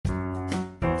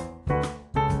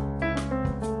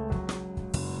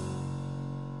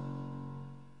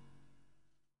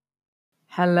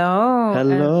Hello,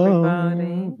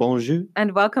 everybody. Bonjour.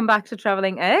 And welcome back to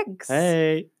Traveling Eggs.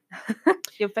 Hey.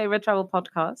 Your favorite travel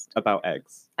podcast. About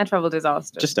eggs. And travel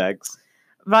disasters. Just eggs.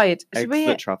 Right. Eggs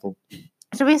that travel.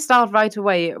 Should we start right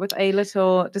away with a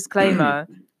little disclaimer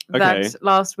that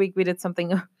last week we did something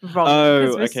wrong? Oh,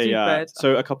 okay, stupid. Yeah.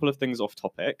 So a couple of things off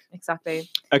topic. Exactly.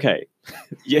 Okay.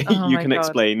 Yeah, you can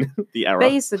explain the error.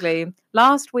 Basically,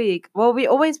 last week, we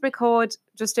always record,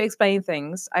 just to explain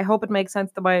things. I hope it makes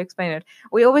sense the way I explain it.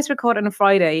 We always record on a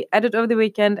Friday, edit over the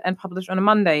weekend, and publish on a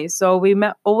Monday. So we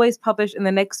always publish in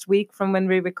the next week from when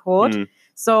we record.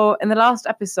 So in the last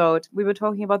episode, we were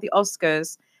talking about the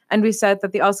Oscars, and we said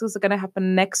that the Oscars are going to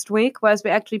happen next week, whereas we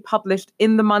actually published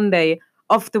in the Monday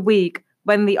of the week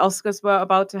when the Oscars were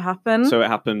about to happen. So it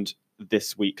happened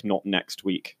this week, not next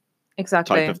week.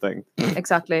 Exactly. Type of thing.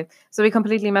 Exactly. So we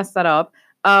completely messed that up.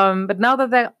 But now that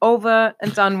they're over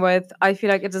and done with, I feel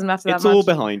like it doesn't matter that much. It's all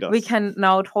behind us. We can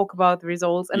now talk about the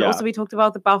results. And also we talked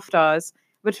about the BAFTAs,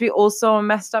 which we also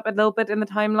messed up a little bit in the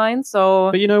timeline.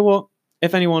 So, but you know what?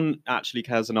 If anyone actually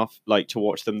cares enough, to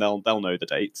watch them, they'll know the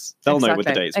dates. They'll know with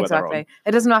the dates where they're on.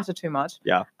 It doesn't matter too much.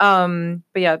 Yeah.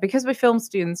 But yeah, because we're film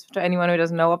students, to anyone who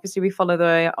doesn't know, obviously we follow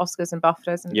the Oscars and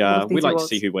BAFTAs. And we like to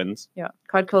see who wins. Yeah,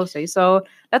 quite closely. So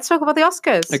let's talk about the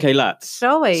Oscars. Okay, let's.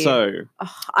 Shall we? So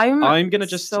I'm gonna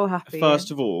just so happy.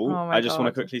 First of all, I just want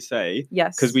to quickly say,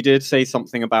 yes, because we did say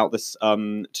something about this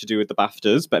to do with the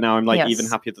BAFTAs, but now I'm even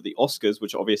happier that the Oscars,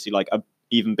 which are obviously a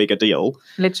even bigger deal.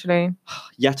 Literally.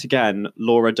 Yet again,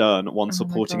 Laura Dern won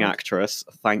supporting actress.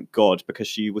 Thank God, because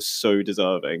she was so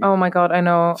deserving. Oh my God, I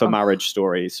know. For Marriage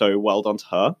Story. So well done to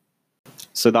her.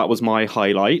 So that was my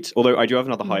highlight. Although I do have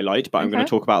another highlight, but I'm going to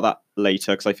talk about that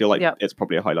later because I feel like it's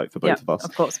probably a highlight for both of us.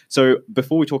 Of course. So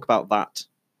before we talk about that,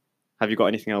 have you got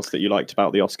anything else that you liked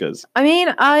about the Oscars? I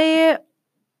mean, I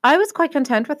was quite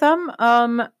content with them.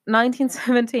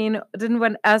 1917 didn't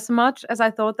win as much as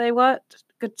I thought they were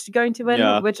going to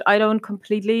win, which I don't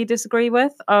completely disagree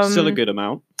with. Still a good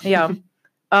amount. Yeah.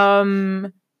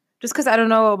 Just because I don't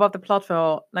know about the plot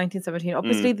for 1917.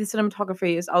 Obviously, the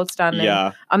cinematography is outstanding.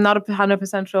 Yeah. I'm not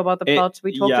 100% sure about the plot.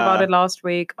 We talked about it last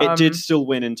week. It did still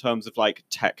win in terms of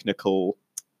technical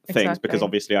things, because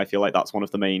obviously I feel like that's one of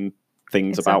the main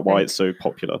things about why it's so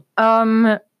popular.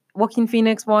 Joaquin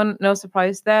Phoenix won. No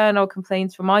surprise there. No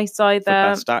complaints from my side there.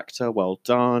 For Best Actor, well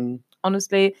done.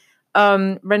 Honestly.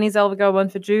 Renée Zellweger won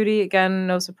for Judy. Again,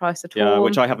 no surprise at all. Yeah,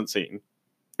 which I haven't seen.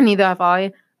 Neither have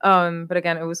I. But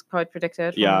again, it was quite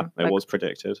predicted. It was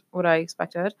predicted. What I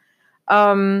expected.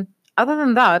 Other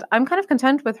than that, I'm kind of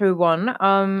content with who won.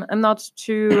 I'm not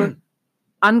too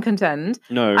uncontent.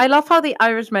 No. I love how The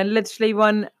Irishman literally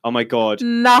won. Oh my God.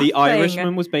 Nothing. The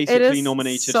Irishman was basically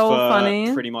nominated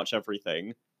for pretty much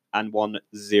everything and won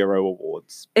 0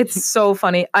 awards. It's so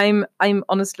funny. I'm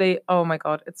honestly, oh my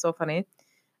God, it's so funny.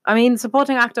 I mean,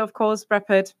 supporting actor, of course, Brad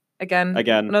Pitt. Again,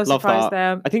 no surprise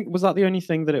there. I think, was that the only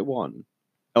thing that it won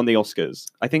on the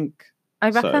Oscars? I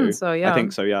reckon so, yeah. I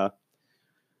think so, yeah.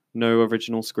 No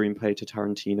original screenplay to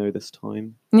Tarantino this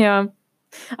time. Yeah.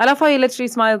 I love how he literally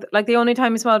smiled. The only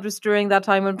time he smiled was during that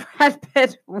time when Brad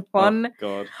Pitt won. Oh,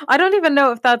 God. I don't even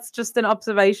know if that's just an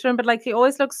observation, but he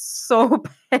always looks so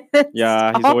pissed.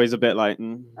 Yeah, he's always a bit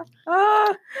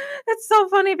It's so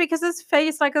funny because his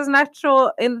face, his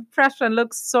natural impression,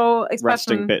 looks so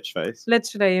resting bitch face.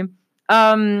 Literally.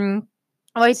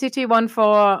 YCT won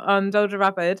for Doja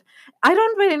Rabbit. I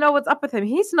don't really know what's up with him.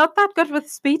 He's not that good with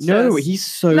speeches. No, he's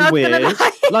so weird.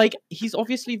 He's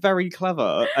obviously very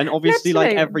clever and obviously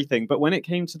everything. But when it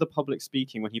came to the public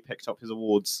speaking, when he picked up his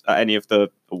awards at any of the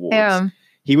awards,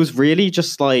 he was really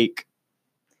just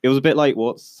it was a bit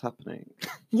what's happening?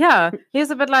 Yeah, he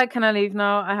was a bit can I leave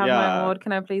now? I have my award.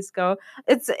 Can I please go?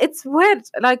 It's weird,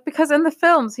 because in the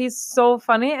films, he's so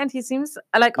funny and he seems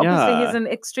obviously he's an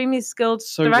extremely skilled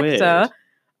director. Weird.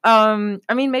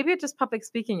 I mean, maybe just public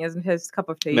speaking isn't his cup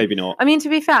of tea. Maybe not. I mean, to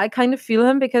be fair, I kind of feel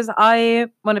him because I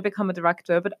want to become a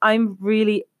director, but I'm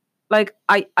really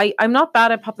I'm not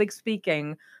bad at public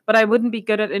speaking, but I wouldn't be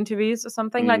good at interviews or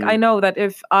something. I know that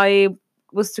if I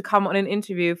was to come on an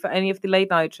interview for any of the late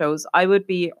night shows, I would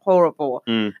be horrible.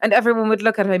 And everyone would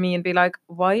look at me and be like,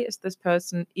 why is this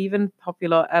person even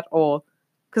popular at all?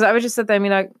 Because I would just sit there and be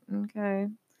like, okay.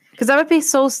 Because I would be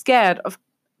so scared of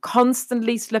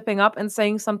constantly slipping up and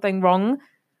saying something wrong,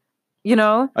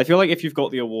 I feel if you've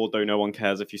got the award, though, no one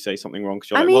cares if you say something wrong, because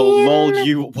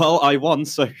you're I won,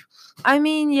 so... I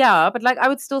mean, yeah, but I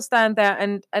would still stand there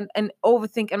and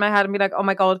overthink in my head and be like, oh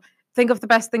my God, think of the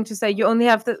best thing to say. You only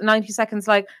have the 90 seconds.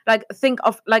 Think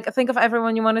of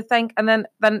everyone you want to thank, and then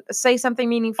say something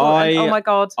meaningful. Oh my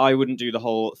God, I wouldn't do the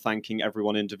whole thanking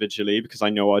everyone individually because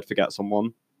I know I'd forget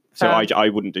someone. So I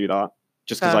wouldn't do that.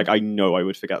 just because like I know I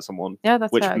would forget someone. Yeah,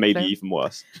 that's which fair, may be even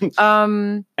worse.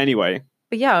 Anyway.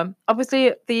 But yeah,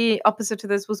 obviously the opposite to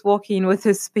this was Joaquin with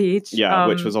his speech. Yeah,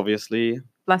 which was obviously...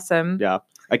 Bless him. Yeah.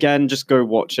 Again, just go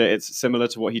watch it. It's similar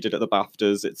to what he did at the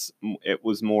BAFTAs. It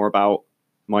was more about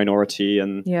minority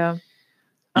and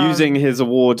using his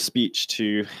award speech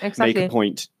to make a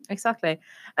point. Exactly.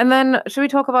 And then, should we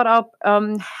talk about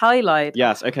our highlight?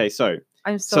 Yes. Okay. So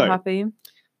I'm so happy.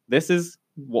 This is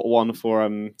what won for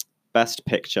Best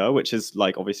Picture, which is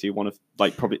like obviously one of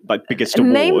like probably like biggest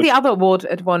award. Name the other award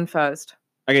it won first.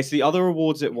 Okay, so the other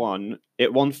awards it won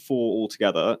 4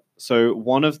 altogether. So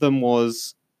one of them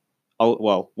was,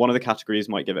 one of the categories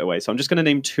might give it away. So I'm just going to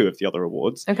name 2 of the other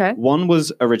awards. Okay. One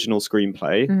was original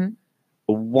screenplay. Mm-hmm.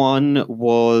 One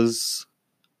was,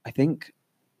 I think,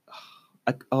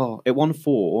 it won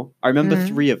 4. I remember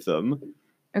 3 of them.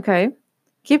 Okay.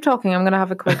 Keep talking. I'm going to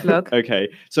have a quick look. Okay.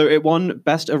 So it won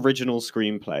Best Original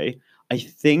Screenplay. I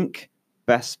think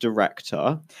Best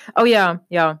Director. Oh, yeah.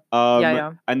 Yeah.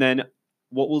 Yeah. And then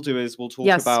what we'll do is we'll talk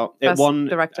about... It won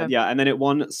Director. Yeah, and then it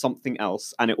won something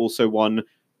else. And it also won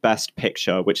Best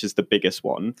Picture, which is the biggest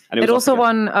one. And it also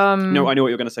won... No, I know what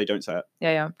you're going to say. Don't say it.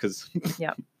 Yeah. Because...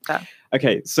 yeah. That.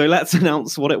 Okay, so let's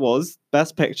announce what it was.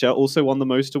 Best Picture also won the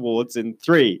most awards in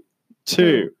 3,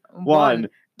 2, 1.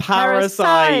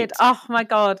 Parasite. Oh my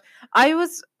god. I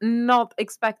was not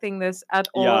expecting this at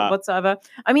all whatsoever.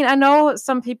 I mean, I know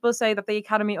some people say that the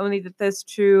Academy only did this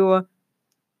to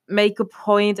make a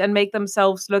point and make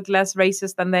themselves look less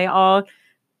racist than they are.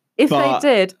 If they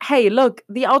did, hey, look,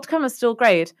 the outcome is still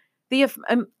great. The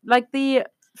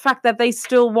fact that they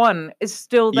still won is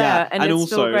still there, and it's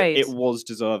also, still great. It was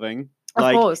deserving.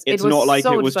 Of course, it's not like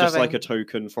it was just like a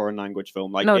token foreign language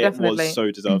film. Like, it was so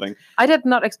deserving. I did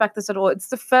not expect this at all. It's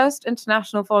the first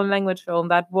international foreign language film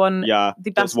that won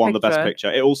the best picture. The best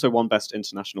picture. It also won best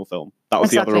international film. That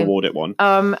was the other award it won.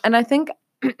 And I think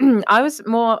I was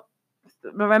more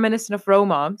reminiscent of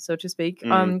Roma, so to speak,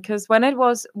 because when it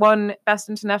was won best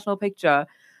international picture,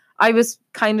 I was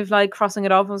kind of like crossing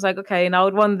it off. I was like, okay, now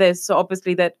it won this, so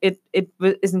obviously that it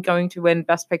isn't going to win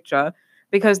best picture,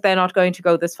 because they're not going to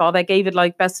go this far. They gave it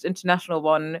like best international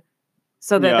one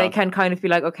so that they can kind of be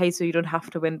like, okay, so you don't have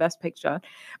to win best picture.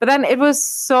 But then it was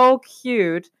so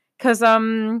cute because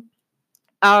who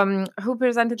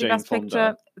presented the best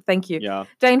picture? Thank you. Yeah.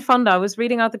 Jane Fonda was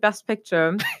reading out the best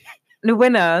picture, the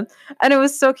winner, and it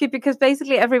was so cute because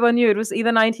basically everyone knew it was either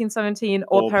 1917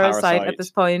 or Parasite at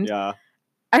this point. Yeah.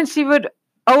 And she would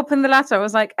open the letter. I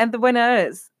was like, and the winner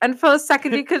is. And for a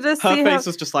second you could just see her face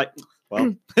was just like,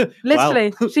 well,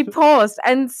 literally, she paused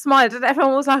and smiled, and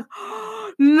everyone was like,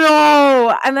 oh,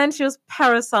 no. And then she was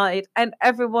Parasite, and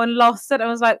everyone lost it. I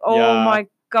was like, oh my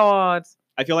god.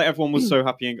 I feel like everyone was so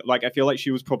happy, and like I feel like she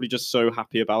was probably just so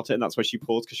happy about it, and that's why she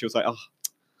paused, because she was like, oh,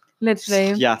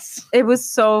 literally, yes. It was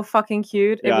so fucking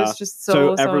cute. It was just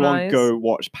so everyone nice. Go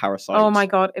watch Parasite. Oh my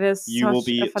god, it is. You will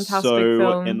be a fantastic so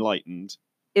film. Enlightened.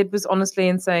 It was honestly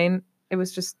insane. It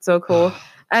was just so cool.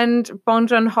 And Bong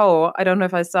Joon-ho, I don't know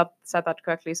if I said that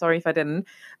correctly. Sorry if I didn't.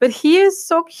 But he is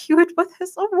so cute with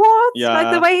his awards. Yeah.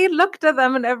 Like the way he looked at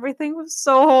them and everything was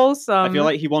so wholesome. I feel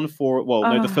like he won 4. Well,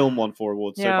 no, the film won 4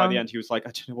 awards. So by the end, he was like,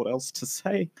 I don't know what else to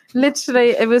say.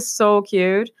 Literally, it was so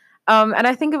cute. And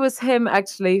I think it was him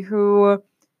actually who,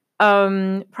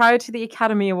 prior to the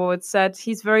Academy Awards, said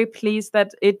he's very pleased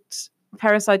that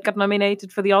Parasite got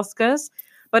nominated for the Oscars.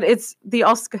 But it's the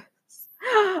Oscars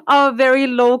are a very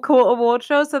local award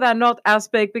show, so they're not as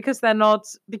big because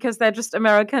they're just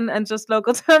American and just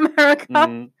local to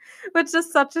America, which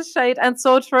is such a shade and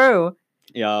so true.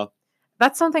 Yeah,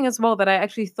 that's something as well that I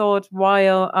actually thought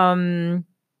while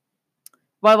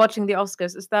watching the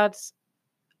Oscars, is that,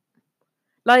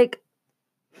 like,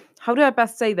 how do I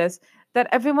best say this? That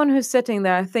everyone who's sitting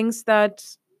there thinks that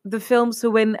the films who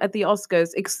win at the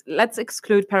Oscars, let's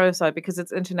exclude Parasite because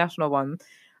it's an international one.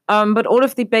 But all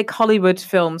of the big Hollywood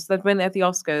films that win at the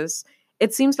Oscars,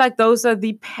 it seems like those are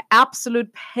the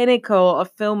absolute pinnacle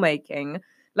of filmmaking,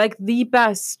 like the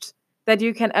best that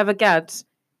you can ever get.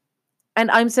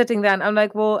 And I'm sitting there and I'm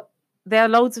like, well, there are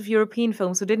loads of European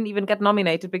films who didn't even get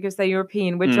nominated because they're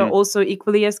European, which are also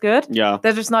equally as good. Yeah.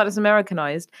 They're just not as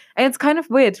Americanized. And it's kind of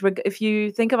weird if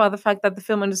you think about the fact that the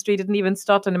film industry didn't even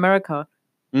start in America.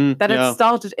 It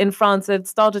started in France, it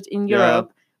started in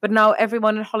Europe. But now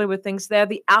everyone in Hollywood thinks they're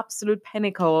the absolute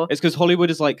pinnacle. It's because Hollywood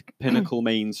is like pinnacle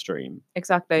mainstream.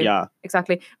 Exactly. Yeah.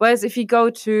 Exactly. Whereas if you go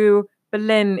to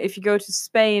Berlin, if you go to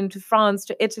Spain, to France,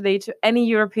 to Italy, to any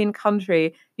European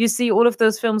country, you see all of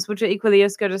those films which are equally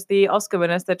as good as the Oscar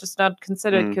winners. They're just not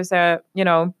considered because they're,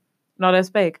 not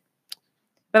as big.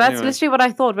 But that's literally what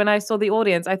I thought when I saw the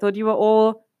audience. I thought you were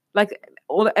all, like,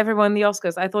 everyone in the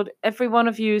Oscars. I thought every one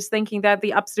of you is thinking that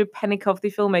the absolute pinnacle of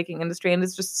the filmmaking industry, and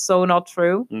it's just so not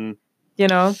true. You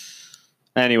know.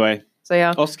 Anyway. So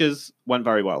yeah, Oscars went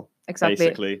very well. Exactly.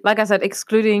 Basically. Like I said,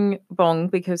 excluding Bong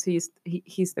because he's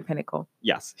the pinnacle.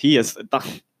 Yes, he is.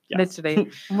 Literally.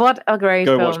 What a great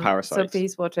film. Go watch Parasite. So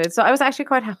please watch it. So I was actually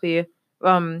quite happy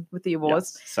with the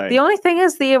awards. Yes, the only thing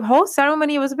is the whole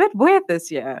ceremony was a bit weird this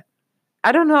year.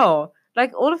 I don't know.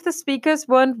 Like all of the speakers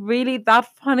weren't really that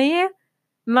funny.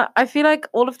 I feel like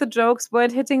all of the jokes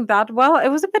weren't hitting that well. It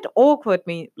was a bit awkward,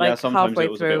 sometimes halfway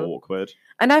it was through. A bit awkward.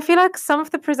 And I feel like some of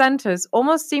the presenters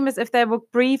almost seem as if they were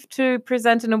briefed to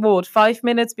present an award 5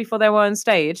 minutes before they were on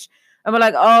stage. And were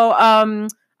like, I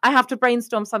have to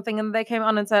brainstorm something. And they came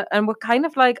on and said, and we're kind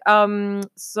of like, I'm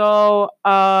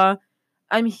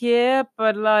here,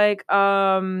 but like,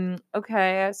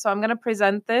 okay, so I'm going to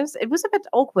present this. It was a bit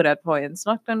awkward at points,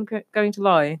 not going to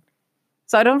lie.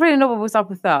 So I don't really know what was up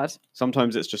with that.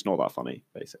 Sometimes it's just not that funny,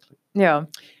 basically. Yeah.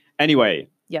 Anyway.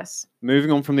 Yes.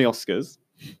 Moving on from the Oscars.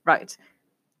 Right.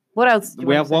 What else?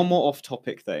 We have one more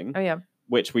off-topic thing. Oh, yeah.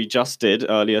 Which we just did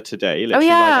earlier today, literally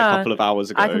like a couple of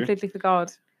hours ago. I completely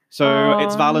forgot. So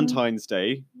it's Valentine's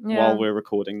Day while we're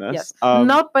recording this. Yes.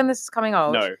 Not when this is coming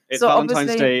out. No, it's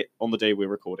Valentine's Day on the day we're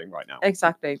recording right now.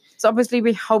 Exactly. So obviously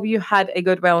we hope you had a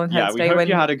good Valentine's Day. Yeah, we hope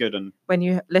you had a good one. When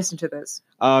you listen to this.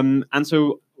 And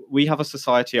so we have a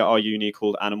society at our uni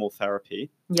called Animal Therapy.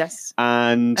 Yes.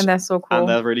 And they're so cool. And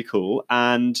they're really cool.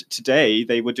 And today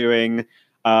they were doing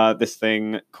this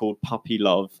thing called Puppy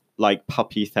Love, like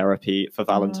puppy therapy for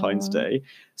Valentine's Day.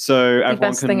 So everyone the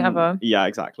best thing ever. Yeah,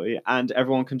 exactly. And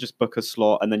everyone can just book a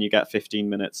slot, and then you get 15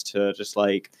 minutes to just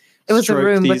like. It was a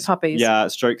room with puppies. Yeah,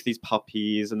 stroke these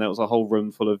puppies, and there was a whole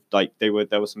room full of like there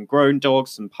were some grown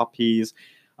dogs, some puppies.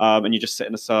 And you just sit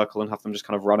in a circle and have them just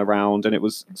kind of run around, and it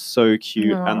was so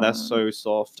cute, and they're so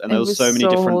soft, and there was so many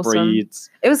different breeds.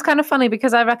 It was kind of funny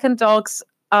because I reckon dogs.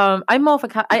 I'm more of a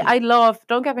cat. I love.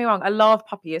 Don't get me wrong. I love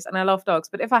puppies and I love dogs,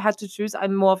 but if I had to choose,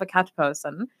 I'm more of a cat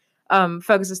person.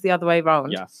 Fergus is the other way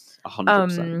around. Yes,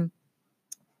 100%.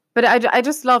 But I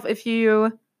just love if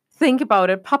you think about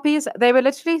it. Puppies, they were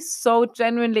literally so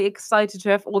genuinely excited to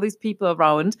have all these people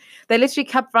around. They literally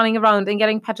kept running around and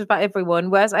getting petted by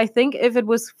everyone. Whereas I think if it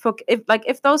was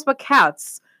if those were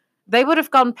cats, they would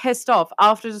have gone pissed off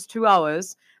after just 2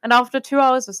 hours. And after 2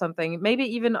 hours or something, maybe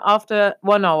even after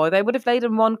 1 hour, they would have laid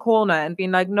in one corner and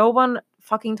been like, no one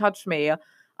fucking touch me.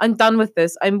 I'm done with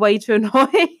this. I'm way too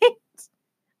annoyed.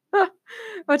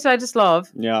 Which I just love.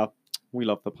 Yeah, we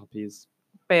love the puppies.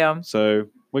 But yeah. So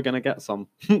we're going to get some.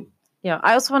 Yeah,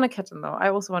 I also want a kitten though. I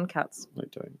also want cats. I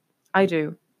don't. I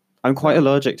do. I'm quite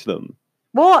allergic to them.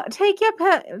 What? Take your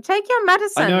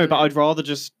medicine. I know, but I'd rather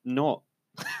just not.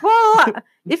 Well,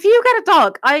 if you get a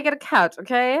dog, I get a cat,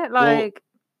 okay? Like...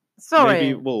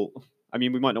 Sorry. I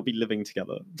mean, we might not be living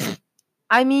together.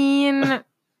 I mean,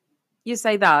 you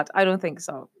say that. I don't think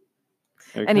so.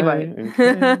 Okay, anyway.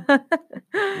 Okay.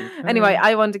 Anyway,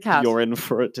 I want a cat. You're in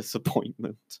for a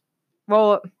disappointment.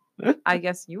 Well, I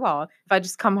guess you are. If I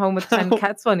just come home with 10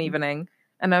 cats one evening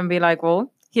and then be like,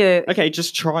 well, here. Okay,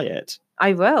 just try it.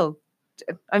 I will.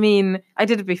 I mean, I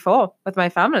did it before with my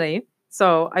family.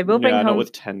 So I will bring home... not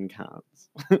with 10 cats.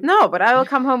 No, but I will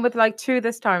come home with like 2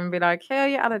 this time and be like, here are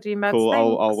your allergy meds. Cool,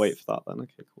 thanks. I'll wait for that then.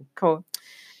 Okay, cool. Cool.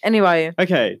 Anyway.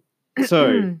 Okay,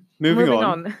 so moving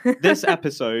on. This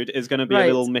episode is going to be Right. a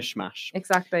little mishmash.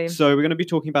 Exactly. So we're going to be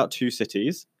talking about 2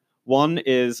 cities. One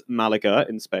is Malaga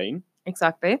in Spain.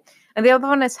 Exactly. And the other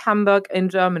one is Hamburg in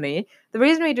Germany. The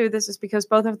reason we do this is because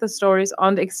both of the stories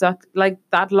aren't like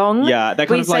that long. Yeah, they're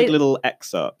kind of like little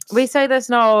excerpts. We say this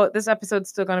episode's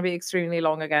still going to be extremely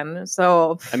long again.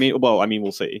 So I mean,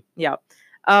 we'll see. Yeah.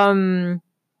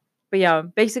 But yeah,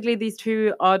 basically these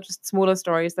 2 are just smaller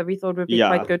stories that we thought would be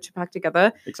quite good to pack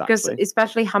together. Exactly. Because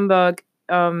especially Hamburg,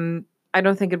 I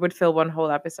don't think it would fill one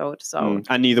whole episode. So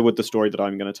and neither would the story that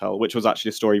I'm going to tell, which was actually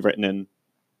a story written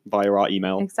via our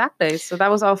email. Exactly. So that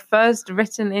was our first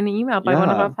written in email by one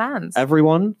of our fans.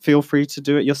 Everyone, feel free to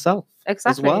do it yourself.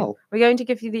 Exactly. As well. We're going to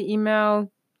give you the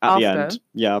email at after. the end.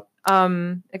 Yeah.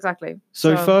 Exactly.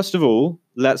 So first of all,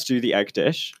 let's do the egg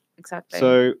dish. Exactly.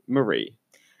 So Marie.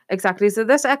 Exactly. So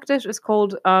this egg dish is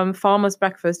called farmer's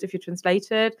breakfast. If you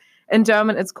translate it in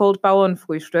German, it's called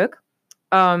Bauernfrühstück.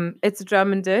 It's a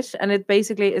German dish, and it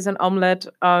basically is an omelette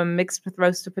mixed with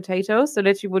roasted potatoes. So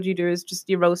literally what you do is just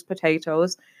you roast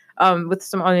potatoes with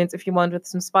some onions if you want, with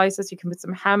some spices. You can put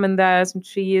some ham in there, some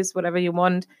cheese, whatever you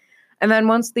want. And then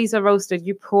once these are roasted,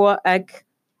 you pour egg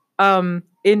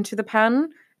into the pan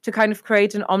to kind of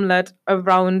create an omelette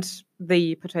around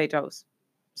the potatoes.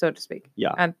 so to speak.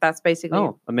 Yeah. And that's basically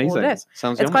amazing. all it is.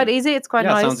 Sounds It's quite easy. It's quite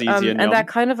nice. Sounds easy and there are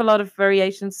kind of a lot of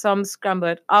variations. Some scramble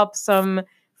it up, some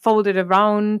fold it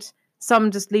around,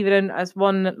 some just leave it in as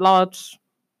one large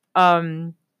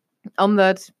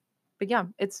omelette. But yeah,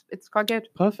 it's quite good.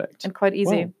 Perfect. And quite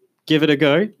easy. Well, give it a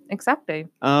go. Exactly.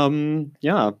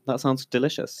 Yeah, that sounds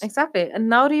delicious. Exactly. And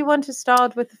now do you want to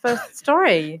start with the first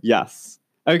story? Yes.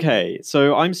 Okay,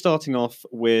 so I'm starting off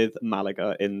with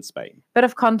Malaga in Spain. Bit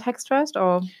of context first,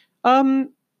 or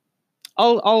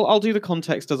I'll do the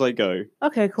context as I go.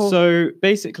 Okay, cool. So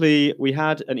basically, we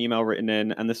had an email written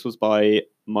in, and this was by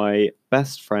my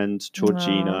best friend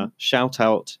Georgina. Aww. Shout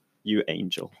out, you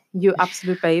angel. You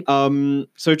absolute babe.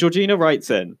 So Georgina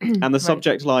writes in, and the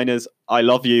subject line is "I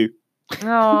love you."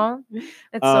 Oh,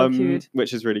 it's so cute.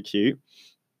 Which is really cute.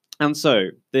 And so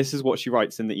this is what she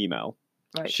writes in the email.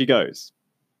 Right. She goes,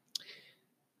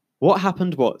 "What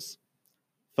happened was,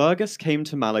 Fergus came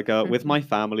to Malaga with my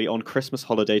family on Christmas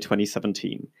holiday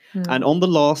 2017. And on the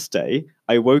last day,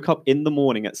 I woke up in the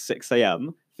morning at 6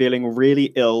 a.m. feeling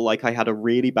really ill, like I had a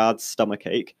really bad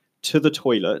stomachache, to the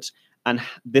toilet. And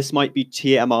this might be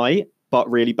TMI, but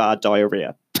really bad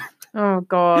diarrhea." Oh,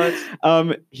 God.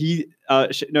 So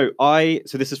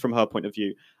this is from her point of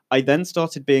view. "I then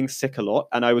started being sick a lot,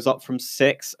 and I was up from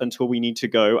 6 until we need to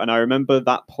go. And I remember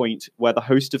that point where the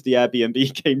host of the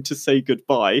Airbnb came to say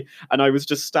goodbye, and I was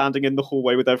just standing in the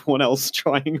hallway with everyone else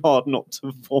trying hard not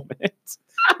to vomit."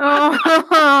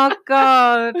 Oh,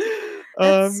 God.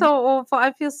 It's so awful.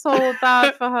 I feel so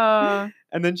bad for her.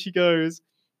 And then she goes,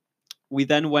 "We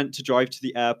then went to drive to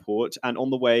the airport, and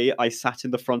on the way, I sat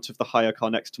in the front of the hire car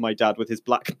next to my dad with his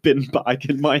black bin bag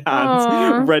in my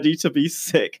hands, ready to be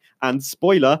sick. And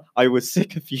spoiler, I was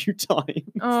sick a few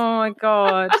times." Oh my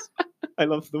God. I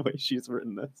love the way she's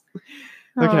written this.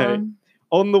 Okay.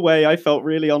 "On the way, I felt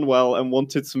really unwell and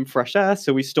wanted some fresh air,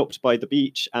 so we stopped by the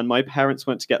beach, and my parents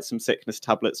went to get some sickness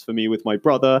tablets for me with my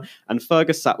brother, and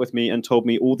Fergus sat with me and told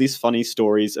me all these funny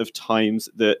stories of times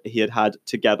that he had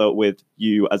together with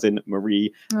you, as in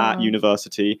Marie, at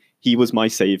university. He was my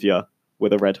saviour,"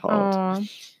 with a red heart.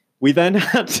 "We then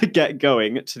had to get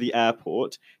going to the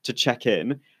airport to check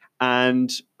in.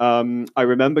 And I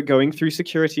remember going through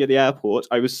security at the airport.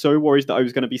 I was so worried that I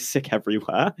was going to be sick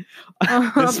everywhere."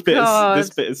 This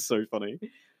bit is so funny.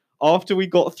 "After we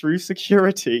got through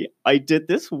security, I did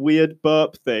this weird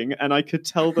burp thing, and I could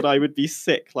tell that I would be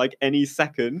sick like any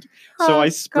second. So I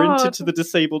sprinted to the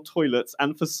disabled toilets,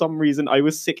 and for some reason I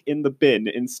was sick in the bin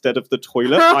instead of the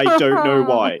toilet. I don't know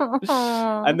why.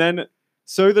 And then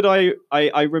so that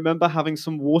I remember having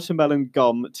some watermelon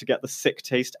gum to get the sick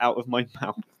taste out of my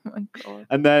mouth. Oh my God.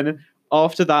 And then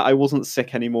after that, I wasn't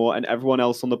sick anymore, and everyone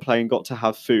else on the plane got to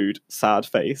have food. Sad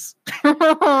face.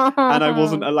 And I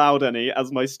wasn't allowed any,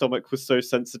 as my stomach was so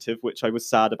sensitive, which I was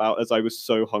sad about, as I was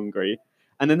so hungry."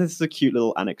 And then this is a cute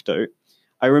little anecdote.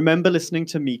 "I remember listening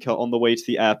to Mika on the way to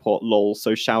the airport, lol,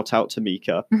 so shout out to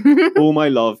Mika. All my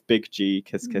love, Big G,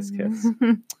 kiss, kiss, kiss."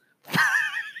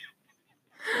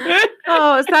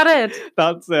 Oh, is that it?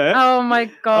 That's it. Oh my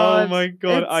God. Oh my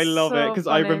God. I love it, because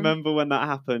I remember when that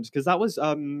happened, because that was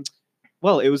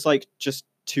it was like just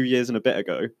 2 years and a bit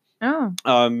ago. Oh.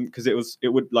 Because it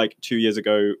would like 2 years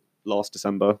ago last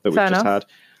December that we just had.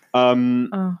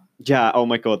 Yeah, oh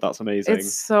my God, that's amazing.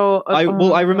 It's so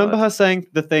I remember her saying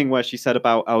the thing where she said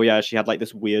about, oh yeah, she had like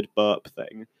this weird burp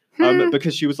thing.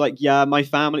 Because she was like, yeah, my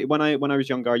family, when I was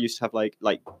younger, I used to have like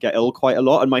get ill quite a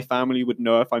lot, and my family would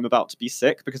know if I'm about to be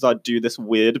sick because I'd do this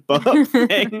weird burp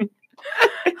thing.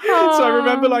 So I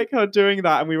remember like her doing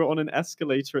that, and we were on an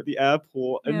escalator at the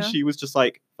airport, and she was just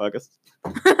like, Fergus.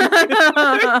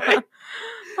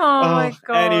 Oh my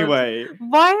God. Anyway.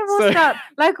 Why was that?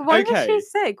 Like, why was she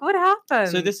sick? What happened?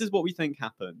 So this is what we think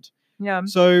happened. Yeah.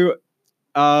 So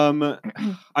I'm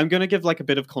going to give like a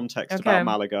bit of context about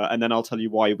Malaga, and then I'll tell you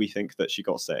why we think that she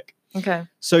got sick. Okay.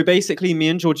 So basically, me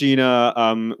and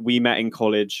Georgina, we met in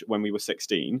college when we were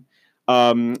 16.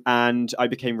 And we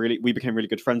became really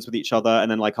good friends with each other, and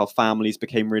then like our families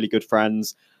became really good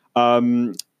friends.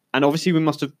 And obviously we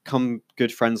must have become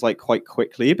good friends like quite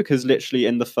quickly, because literally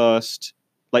in the first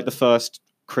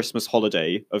Christmas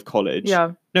holiday of college.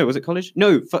 Yeah. No, was it college?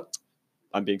 No,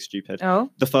 I'm being stupid. Oh.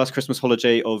 The first Christmas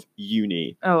holiday of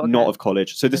uni, okay. Not of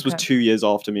college. So this was 2 years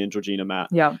after me and Georgina met.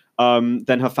 Yeah.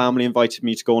 Then her family invited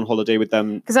me to go on holiday with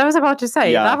them. Because I was about to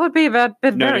say, that would be a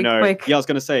bit very quick. Yeah, I was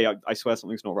going to say, I swear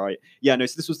something's not right. Yeah, no,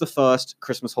 so this was the first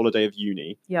Christmas holiday of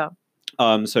uni. Yeah.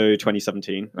 So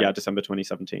 2017. Right. Yeah, December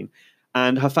 2017.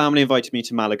 And her family invited me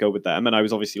to Malaga with them, and I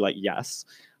was obviously like, yes.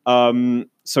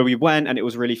 So we went, and it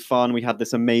was really fun. We had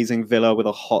this amazing villa with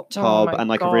a hot tub and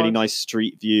like a really nice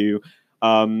street view.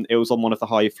 It was on one of the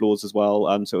high floors as well,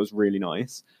 so it was really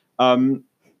nice. And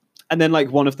then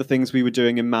like one of the things we were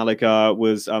doing in Malaga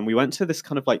was we went to this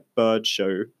kind of like bird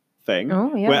show thing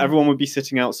where everyone would be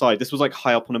sitting outside. This was like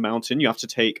high up on a mountain. You have to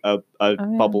take a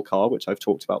bubble car, which I've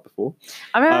talked about before.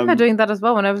 I remember doing that as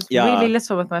well when I was really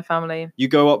little with my family. You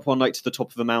go up one like to the top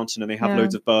of the mountain and they have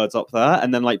loads of birds up there,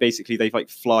 and then like basically they like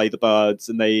fly the birds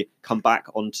and they come back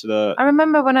onto the... I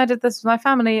remember when I did this with my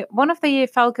family, one of the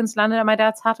falcons landed on my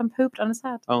dad's hat and pooped on his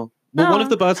head. Well, one of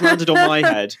the birds landed on my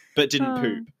head but didn't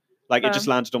poop. Like it just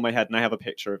landed on my head and I have a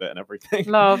picture of it and everything.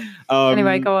 Love.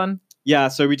 Anyway, go on. Yeah,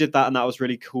 so we did that and that was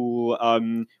really cool.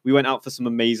 We went out for some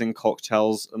amazing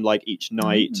cocktails like each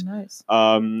night. Nice.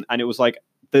 And it was like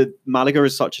the Malaga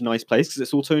is such a nice place because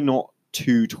it's also not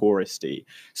too touristy.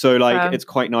 So like it's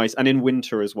quite nice. And in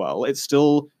winter as well, it's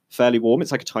still fairly warm.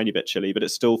 It's like a tiny bit chilly, but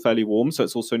it's still fairly warm. So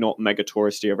it's also not mega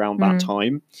touristy around that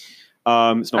time.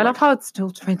 It's not I love how it's still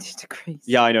 20 degrees.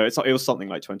 Yeah, I know. It was something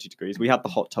like 20 degrees. We had the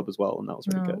hot tub as well, and that was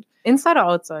really good. Inside or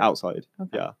outside? Outside.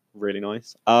 Okay. Yeah, really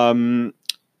nice.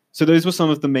 So those were some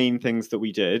of the main things that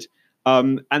we did.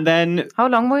 And then... How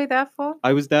long were you there for?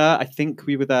 I was there, I think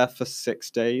we were there for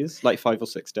 6 days, like 5 or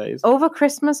 6 days. Over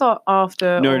Christmas or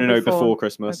after? No, before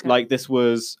Christmas. Okay. Like this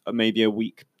was maybe a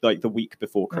week, like the week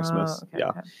before Christmas.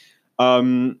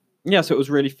 Yeah, so it was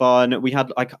really fun. We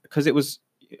had like, because it was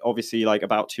obviously like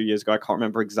about 2 years ago, I can't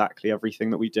remember exactly everything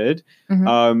that we did.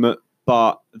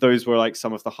 But those were like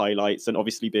some of the highlights, and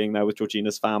obviously being there with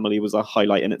Georgina's family was a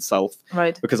highlight in itself,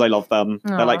 right? Because I love them.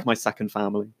 They're like my second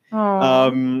family.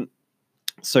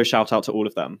 So shout out to all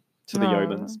of them, to the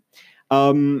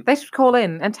Yeomans. They should call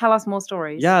in and tell us more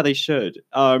stories. Yeah, they should.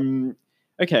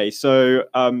 Okay, so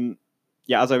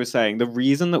as I was saying, the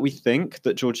reason that we think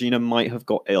that Georgina might have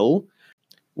got ill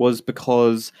was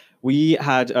because we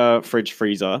had a fridge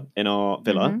freezer in our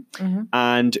villa,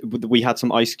 and we had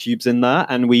some ice cubes in there,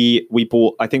 and we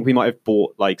bought, I think we might have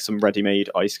bought like some ready-made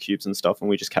ice cubes and stuff, and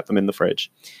we just kept them in the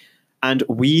fridge. And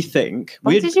we think...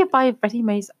 Why did you buy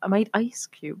ready-made ice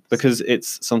cubes? Because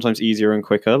it's sometimes easier and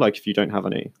quicker, like if you don't have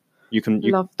any.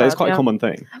 That's quite a common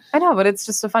thing. I know, but it's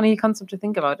just a funny concept to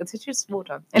think about. It's just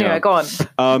water. Anyway, go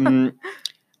on.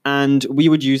 And we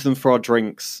would use them for our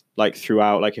drinks, like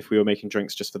throughout, like if we were making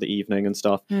drinks just for the evening and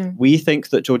stuff. We think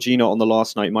that Georgina on the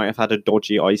last night might have had a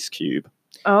dodgy ice cube,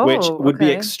 which would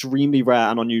be extremely rare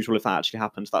and unusual if that actually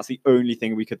happened. That's the only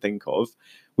thing we could think of.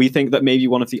 We think that maybe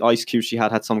one of the ice cubes she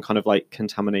had some kind of like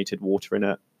contaminated water in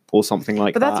it or something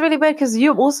like that. But that's really weird because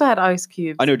you also had ice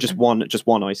cubes. I know, just one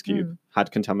ice cube had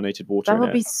contaminated water in it. That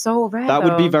would be so rare. That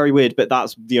would be very weird, but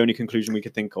that's the only conclusion we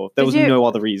could think of. There was no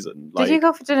other reason. Did you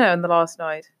go for dinner on the last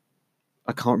night?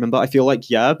 I can't remember. I feel like,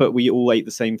 but we all ate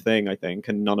the same thing, I think,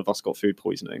 and none of us got food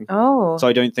poisoning. Oh. So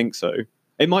I don't think so.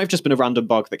 It might have just been a random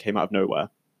bug that came out of nowhere,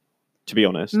 to be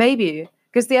honest. Maybe.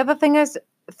 Because the other thing is,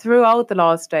 throughout the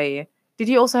last day, did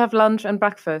you also have lunch and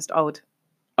breakfast out?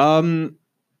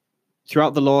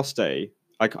 Throughout the last day,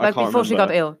 I can't remember. Before she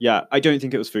got ill? Yeah, I don't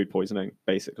think it was food poisoning,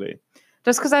 basically.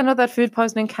 Just because I know that food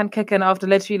poisoning can kick in after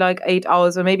literally like 8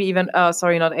 hours, or maybe even, not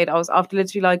 8 hours, after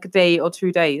literally like a day or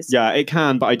 2 days. Yeah, it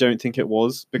can, but I don't think it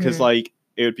was, because like,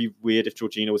 it would be weird if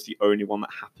Georgina was the only one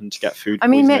that happened to get food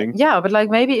poisoning. But like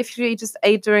maybe if she just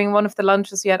ate during one of the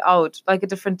lunches you had out, like a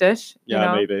different dish.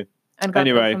 Yeah, maybe. And got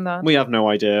anyway, from that. We have no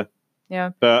idea.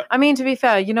 Yeah. But I mean, to be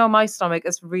fair, my stomach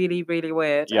is really, really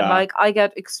weird. Yeah. And like I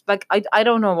get, I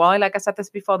don't know why, like I said this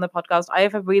before on the podcast, I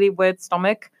have a really weird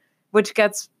stomach, which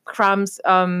gets cramps.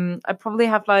 I probably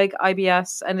have like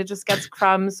IBS and it just gets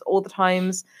cramps all the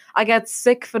times. I get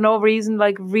sick for no reason,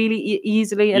 like really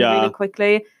easily and really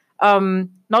quickly.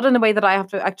 Not in a way that I have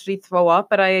to actually throw up,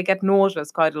 but I get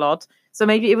nauseous quite a lot. So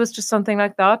maybe it was just something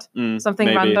like that, something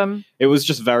maybe. random. It was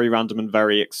just very random and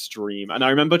very extreme. And I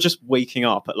remember just waking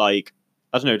up at like,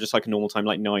 I don't know, just like a normal time,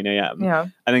 like 9 a.m. Yeah.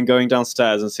 And then going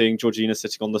downstairs and seeing Georgina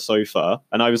sitting on the sofa.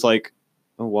 And I was like,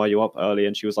 oh, why are you up early?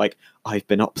 And she was like, I've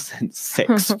been up since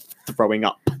 6, throwing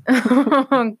up.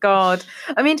 Oh, God.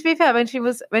 I mean, to be fair,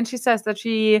 when she says that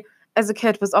she, as a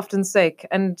kid, was often sick,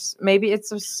 and maybe it's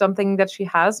just something that she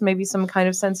has, maybe some kind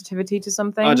of sensitivity to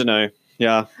something. I don't know.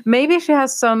 Yeah. Maybe she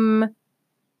has some,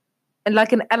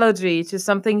 like an allergy to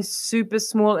something super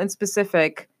small and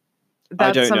specific. That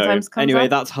I don't sometimes know. Comes anyway, up.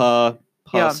 That's her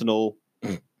personal.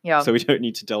 Yeah. So we don't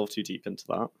need to delve too deep into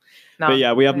that. No. But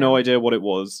yeah, we have no idea what it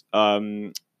was.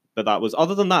 But that was,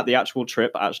 other than that, the actual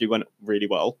trip actually went really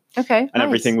well. Okay. And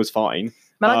everything was fine.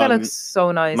 Malaga looks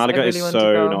so nice. Malaga is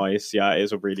so nice. Yeah, it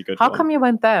is a really good How one. come you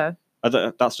went there?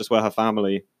 That's just where her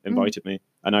family invited me.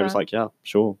 And I was like, yeah,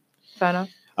 sure. Fair enough.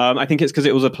 I think it's because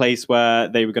it was a place where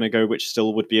they were going to go, which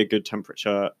still would be a good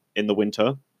temperature in the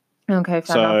winter. Okay,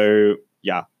 fair enough. So,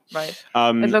 yeah. Right.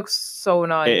 It looks so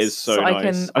nice. It is so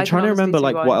nice. I'm trying to remember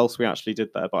like what else we actually did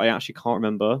there, but I actually can't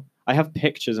remember. I have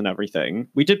pictures and everything.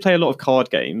 We did play a lot of card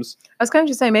games. I was going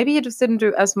to say, maybe you just didn't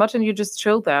do as much and you just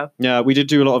chilled there. Yeah, we did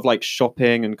do a lot of like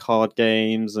shopping and card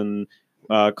games and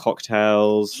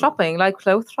cocktails. Shopping, like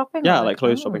clothes shopping? Yeah, like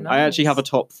clothes shopping. Nice. I actually have a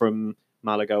top from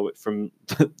Malaga from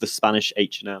the Spanish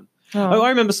H&M. Oh, I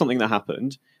remember something that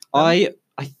happened.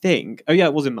 I think,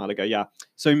 it was in Malaga, yeah.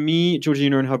 So me,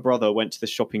 Georgina, and her brother went to the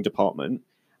shopping department,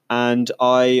 and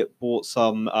I bought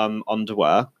some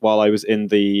underwear while I was in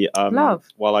the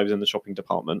shopping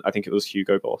department. I think it was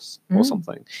Hugo Boss or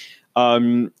something.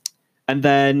 And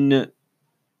then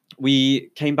we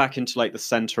came back into like the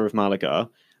center of Malaga,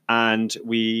 and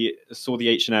we saw the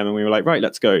H&M, and we were like, right,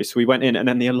 let's go. So we went in, and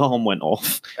then the alarm went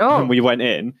off, and we went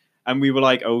in. And we were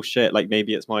like, oh shit, like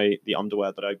maybe it's the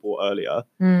underwear that I bought earlier.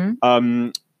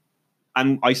 And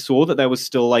I saw that there was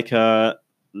still like a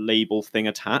label thing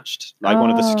attached, like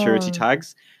one of the security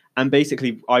tags. And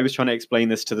basically, I was trying to explain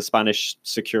this to the Spanish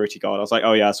security guard. I was like,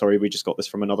 oh yeah, sorry, we just got this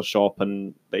from another shop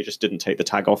and they just didn't take the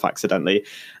tag off accidentally.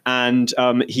 And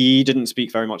he didn't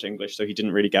speak very much English, so he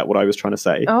didn't really get what I was trying to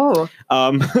say. Oh.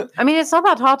 I mean, it's not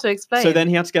that hard to explain. So then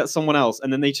he had to get someone else,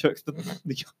 and then they took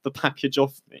the package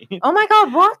off me. Oh my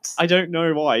God, what? I don't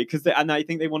know why, and I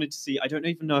think they wanted to see, I don't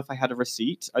even know if I had a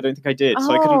receipt. I don't think I did,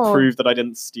 so I couldn't prove that I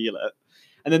didn't steal it.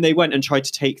 And then they went and tried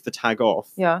to take the tag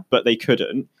off, but they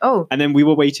couldn't. Oh. And then we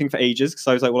were waiting for ages because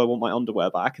I was like, well, I want my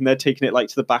underwear back. And they're taking it like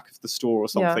to the back of the store or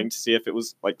something to see if it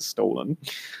was like stolen.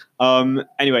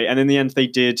 Anyway, and in the end, they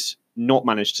did not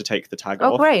manage to take the tag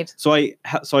off. Oh, great. So I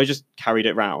just carried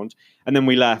it round. And then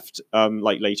we left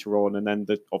like later on. And then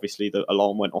obviously the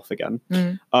alarm went off again.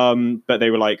 But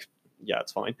they were like, yeah,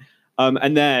 it's fine.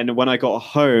 And then when I got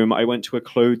home, I went to a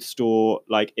clothes store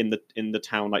like in the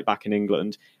town, like back in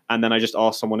England. And then I just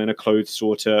asked someone in a clothes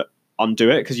store to undo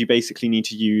it, because you basically need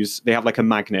to they have like a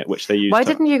magnet which they use. Why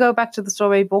didn't you go back to the store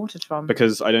where you bought it from?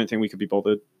 Because I don't think we could be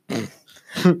bothered. Why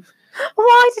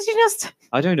did you just...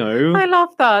 I don't know. I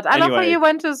love that. I love how you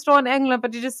went to a store in England,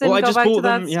 but you just didn't go back to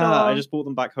that store. Yeah, I just bought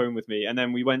them back home with me. And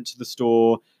then we went to the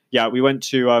store... Yeah, we went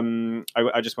to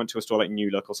I just went to a store like New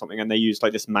Look or something, and they used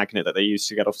like this magnet that they used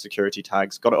to get off security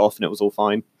tags. Got it off, and it was all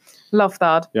fine. Love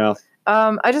that. Yeah.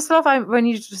 I just love when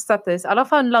you just said this. I love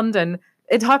how in London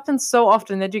it happens so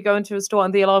often that you go into a store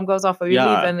and the alarm goes off, or you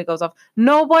leave and it goes off.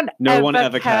 No one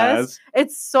ever cares.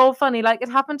 It's so funny. Like, it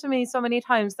happened to me so many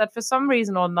times that for some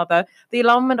reason or another, the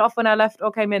alarm went off when I left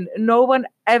or came in. No one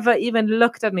ever even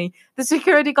looked at me. The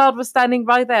security guard was standing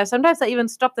right there. Sometimes I even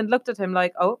stopped and looked at him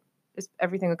like, oh, is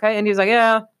everything okay? And he was like,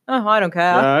 yeah, I don't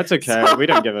care. Yeah, it's okay. So, we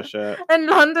don't give a shit. In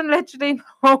London, literally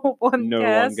no one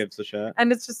gives a shit. And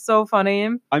it's just so funny.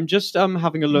 I'm just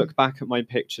having a look back at my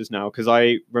pictures now, because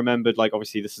I remembered, like,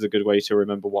 obviously this is a good way to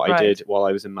remember what I did while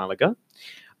I was in Malaga.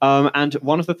 And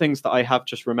one of the things that I have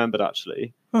just remembered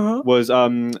actually was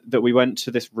that we went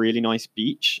to this really nice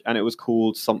beach, and it was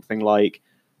called something like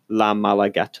La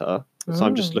Malagueta. So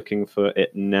I'm just looking for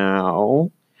it now.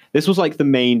 This was like the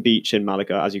main beach in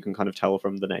Malaga, as you can kind of tell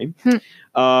from the name.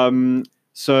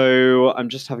 So I'm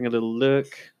just having a little look.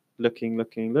 Looking.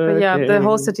 But yeah, the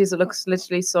whole city looks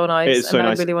literally so nice. It's so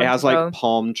nice. Really it has like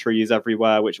palm trees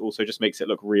everywhere, which also just makes it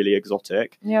look really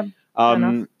exotic. Yeah.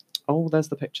 Oh, there's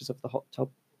the pictures of the hot tub.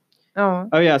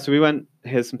 Oh yeah, so we went,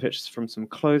 here's some pictures from some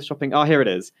clothes shopping. Oh, here it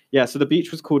is. Yeah, so the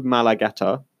beach was called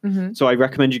Malagueta. So I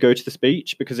recommend you go to this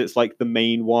beach because it's like the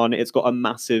main one. It's got a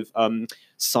massive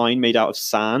sign made out of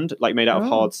sand, like made out of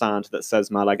hard sand, that says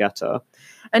Malagueta.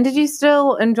 And did you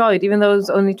still enjoy it, even though it was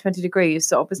only 20 degrees?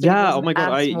 So obviously, yeah, oh my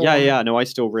God, no, I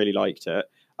still really liked it.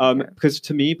 Because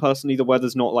to me personally, the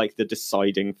weather's not like the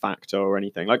deciding factor or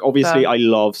anything. Like, obviously, I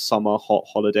love summer hot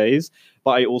holidays,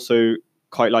 but I also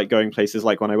quite like going places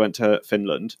like when I went to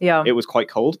Finland. Yeah. It was quite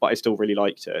cold, but I still really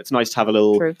liked it. It's nice to have a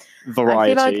little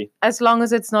variety. I feel like as long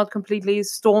as it's not completely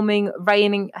storming,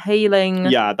 raining, hailing.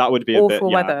 Yeah, that would be a bit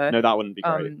weather. No, that wouldn't be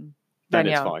great. Then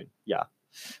it's fine. Yeah.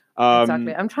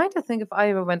 Exactly. I'm trying to think if I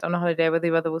ever went on a holiday where the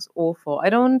weather was awful.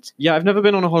 I don't. Yeah, I've never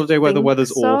been on a holiday where the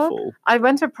weather's awful. I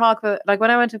went to Prague,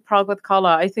 when I went to Prague with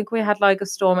Carla, I think we had like a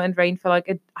storm and rain for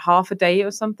like half a day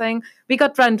or something. We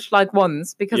got drenched like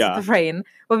once because of the rain,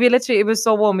 but it was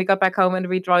so warm. We got back home and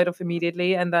we dried off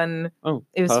immediately, and then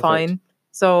it was fine.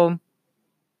 So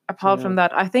apart from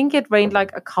that, I think it rained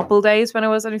like a couple days when I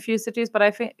was in a few cities, but I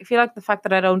feel like the fact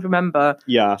that I don't remember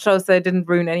shows that it didn't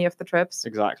ruin any of the trips.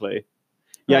 Exactly.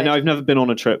 Yeah, no, I've never been on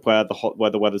a trip where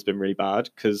the weather's been really bad,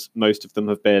 because most of them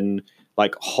have been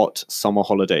like hot summer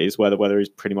holidays where the weather is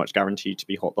pretty much guaranteed to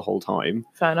be hot the whole time.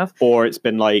 Fair enough. Or it's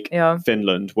been like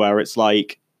Finland, where it's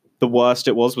like the worst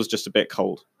it was just a bit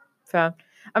cold. Fair.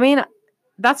 I mean,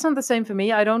 that's not the same for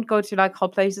me. I don't go to like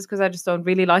hot places because I just don't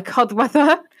really like hot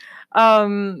weather.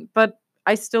 But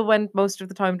I still went most of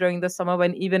the time during the summer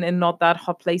when even in not that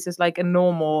hot places, like in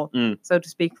normal, so to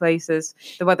speak, places,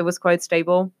 the weather was quite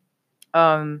stable.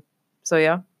 So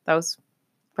yeah, that was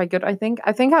quite good. I think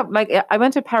I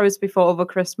went to Paris before over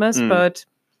Christmas, but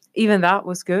even that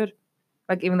was good.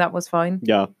 Like even that was fine.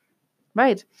 Yeah.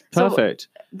 Right. Perfect.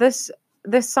 So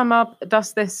this sum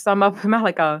up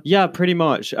Malaga? Yeah, pretty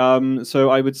much. So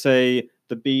I would say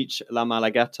the beach, La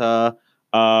Malagueta,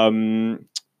 and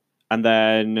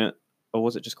then, or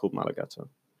was it just called Malagueta?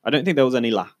 I don't think there was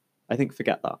any La. I think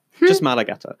forget that. Just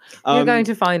Malagueta. You're going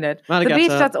to find it. Malagueta, the beach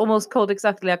that's almost called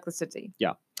exactly like the city.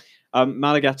 Yeah.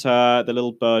 Malagueta, the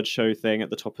little bird show thing at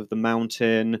the top of the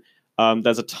mountain.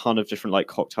 There's a ton of different like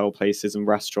cocktail places and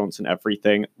restaurants and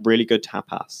everything. Really good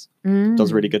tapas.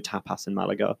 Does really good tapas in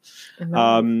Malaga.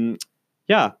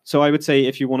 Yeah, so I would say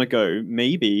if you want to go,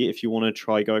 maybe if you want to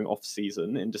try going off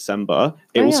season in December,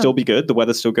 it will still be good. The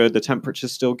weather's still good. The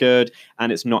temperature's still good.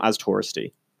 And it's not as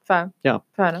touristy. Fair. Yeah.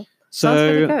 Fair enough.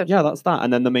 So, yeah, that's that.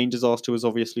 And then the main disaster was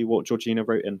obviously what Georgina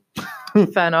wrote in.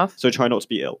 Fair enough. So try not to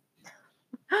be ill.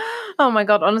 Oh my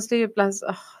God, honestly, bless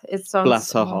her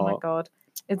heart. My God.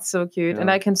 It's so cute.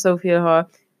 And I can so feel her.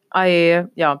 I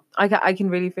can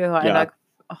really feel her. And like,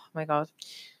 oh my God.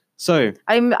 So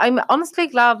I'm honestly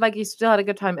glad like you still had a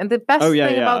good time. And the best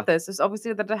thing about this is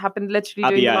obviously that it happened literally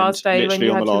during the last day when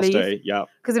you had to leave. Yeah.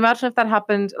 Because imagine if that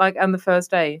happened like on the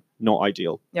first day. Not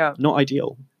ideal. Yeah. Not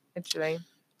ideal. Literally.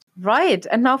 Right.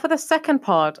 And now for the second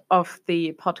part of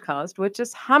the podcast, which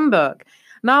is Hamburg.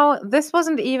 Now, this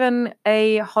wasn't even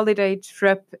a holiday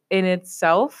trip in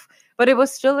itself, but it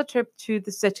was still a trip to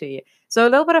the city. So a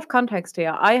little bit of context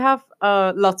here. I have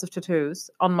lots of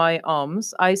tattoos on my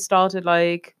arms. I started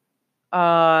like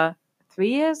 3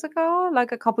 years ago,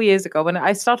 like a couple years ago. When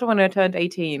I turned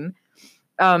 18.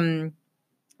 And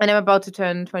I'm about to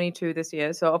turn 22 this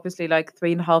year. So obviously like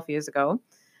 3.5 years ago.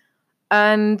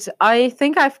 And I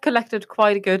think I've collected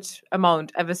quite a good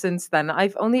amount ever since then.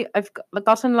 I've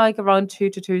gotten like around 2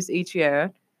 tattoos each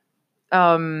year.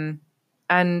 And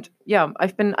yeah,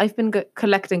 I've been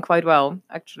collecting quite well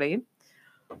actually.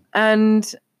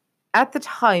 And at the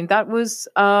time, that was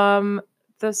the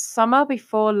summer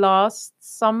before last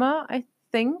summer, I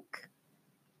think.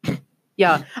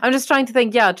 Yeah, I'm just trying to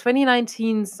think. Yeah,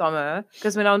 2019 summer,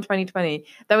 because we're now in 2020.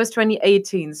 That was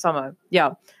 2018 summer.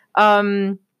 Yeah.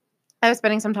 I was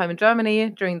spending some time in Germany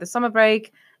during the summer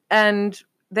break, and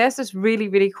there's this really,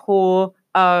 really cool.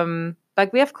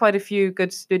 Like we have quite a few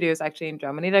good studios actually in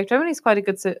Germany. Like Germany's quite a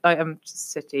good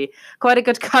city, quite a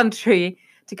good country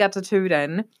to get tattooed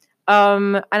in.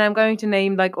 And I'm going to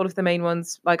name like all of the main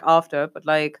ones like after, but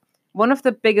like one of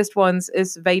the biggest ones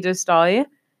is Väderstad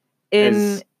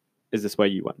Is this where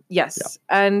you went? Yes. Yeah.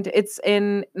 And it's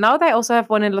now they also have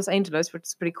one in Los Angeles, which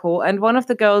is pretty cool. And one of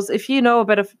the girls, if you know a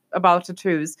bit about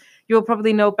tattoos, you'll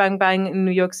probably know Bang Bang in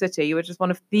New York City, which is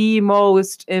one of the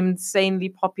most insanely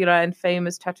popular and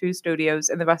famous tattoo studios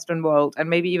in the Western world, and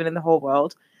maybe even in the whole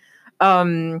world.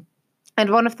 And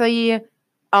one of the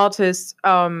artists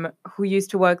who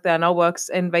used to work there now works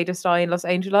in Väderstad in Los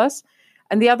Angeles.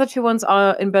 And the other two ones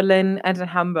are in Berlin and in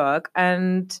Hamburg.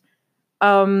 And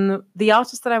the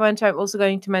artist that I went to, I'm also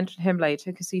going to mention him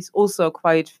later because he's also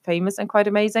quite famous and quite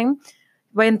amazing.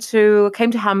 Came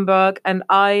to Hamburg, and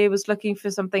I was looking for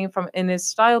something from in his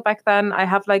style back then. I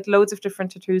have like loads of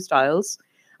different tattoo styles.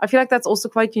 I feel like that's also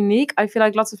quite unique. I feel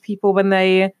like lots of people when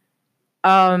they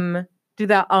do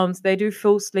their arms, they do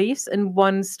full sleeves in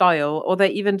one style, or they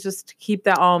even just keep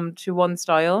their arm to one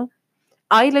style.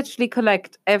 I literally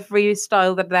collect every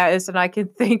style that there is and I can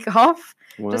think of.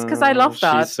 Wow, just because I love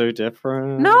that. She's so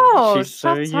different. No,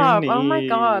 shut up. Oh my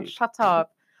God, shut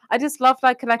up. I just love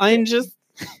like collecting.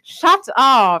 Shut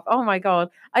up. Oh my God.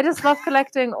 I just love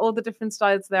collecting all the different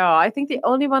styles there are. I think the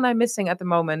only one I'm missing at the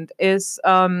moment is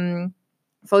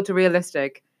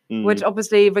photorealistic, which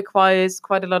obviously requires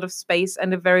quite a lot of space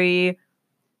and a very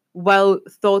well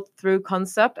thought through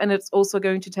concept. And it's also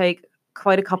going to take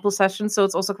quite a couple sessions. So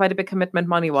it's also quite a big commitment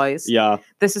money-wise. Yeah.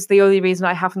 This is the only reason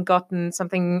I haven't gotten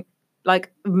something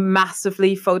like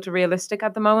massively photorealistic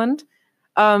at the moment.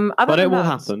 But it will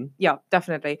happen. Yeah,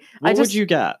 definitely. What would you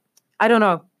get? I don't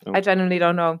know. Oh. I genuinely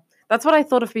don't know. That's what I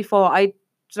thought of before. I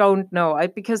don't know.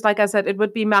 Because like I said, it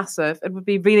would be massive. It would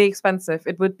be really expensive.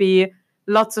 It would be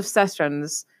lots of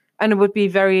sessions. And it would be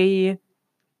very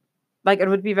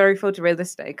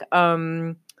photorealistic.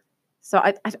 So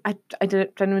I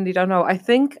genuinely don't know. I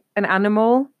think an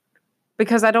animal,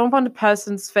 because I don't want a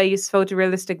person's face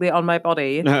photorealistically on my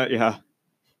body. Yeah.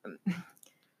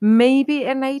 Maybe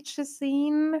a nature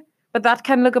scene, but that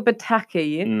can look a bit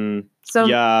tacky. So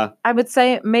I would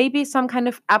say maybe some kind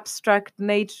of abstract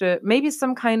nature, maybe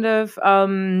some kind of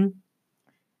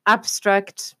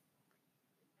abstract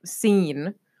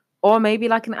scene, or maybe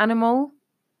like an animal.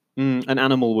 An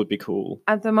animal would be cool.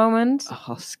 At the moment. A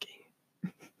husky.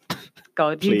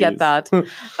 God, you get that.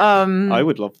 I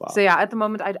would love that. So yeah, at the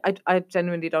moment, I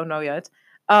genuinely don't know yet.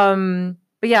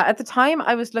 But yeah, at the time,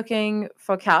 I was looking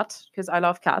for cat because I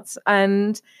love cats,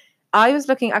 and I was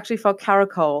looking actually for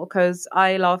caracal because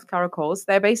I love caracals.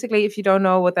 They're basically, if you don't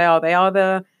know what they are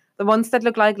the ones that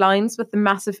look like lions with the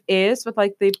massive ears with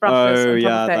like the brushes on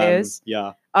top of their ears.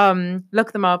 Yeah.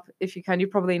 Look them up if you can. You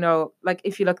probably know, like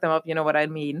if you look them up, you know what I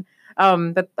mean.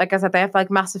 But like I said, they have like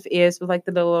massive ears with like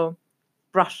the little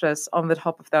brushes on the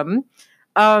top of them.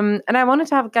 And I wanted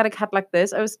to get a cat like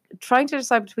this. I was trying to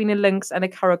decide between a lynx and a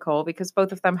caracal because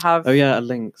both of them have a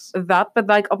lynx. That, but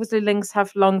like obviously lynx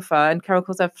have long fur and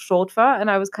caracals have short fur, and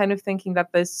I was kind of thinking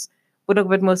that this would look a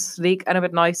bit more sleek and a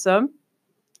bit nicer.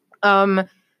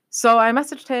 So I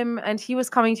messaged him, and he was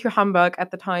coming to Hamburg at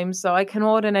the time, so I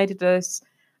coordinated this.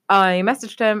 I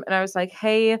messaged him, and I was like,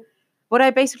 "Hey, what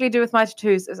I basically do with my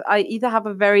tattoos is I either have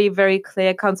a very, very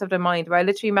clear concept in mind where I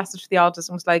literally messaged the artist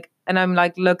and was like, and I'm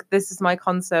like, look, this is my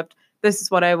concept. This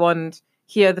is what I want.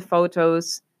 Here are the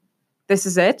photos. This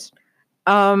is it."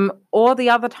 Or the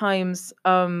other times,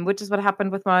 which is what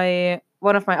happened with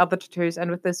one of my other tattoos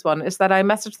and with this one, is that I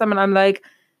messaged them and I'm like,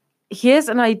 here's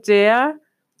an idea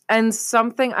and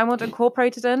something I want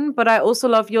incorporated in, but I also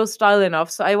love your style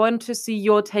enough. So I want to see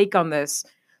your take on this.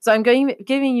 So I'm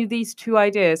giving you these two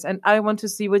ideas, and I want to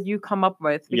see what you come up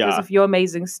with because of your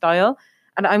amazing style.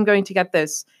 And I'm going to get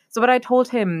this. So what I told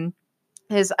him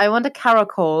is I want a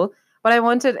caracal, but I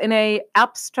want it in a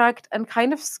abstract and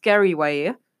kind of scary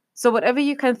way. So whatever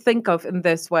you can think of in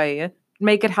this way,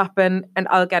 make it happen, and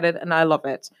I'll get it, and I love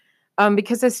it.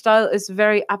 Because his style is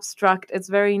very abstract. It's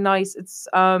very nice. It's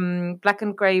black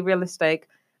and gray, realistic,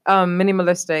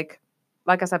 minimalistic.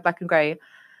 Like I said, black and gray.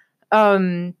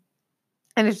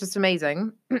 And it's just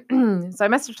amazing. So I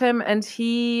messaged him and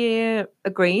he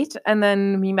agreed. And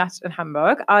then we met in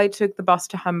Hamburg. I took the bus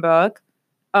to Hamburg,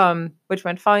 which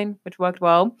went fine, which worked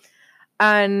well.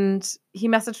 And he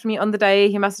messaged me on the day.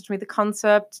 He messaged me the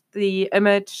concept, the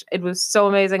image. It was so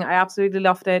amazing. I absolutely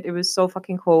loved it. It was so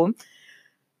fucking cool.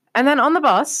 And then on the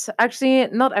bus, actually,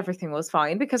 not everything was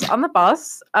fine because on the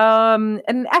bus,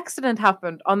 an accident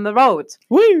happened on the road.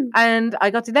 Woo! And I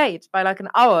got delayed by like an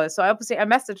hour. So I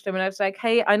messaged him and I was like,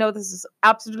 hey, I know this is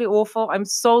absolutely awful. I'm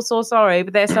so sorry,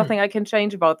 but there's nothing I can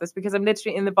change about this because I'm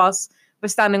literally in the bus. We're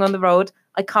standing on the road.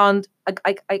 I can't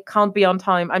be on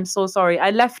time. I'm so sorry.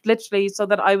 I left literally so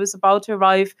that I was about to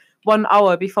arrive 1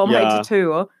 hour before my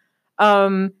tattoo.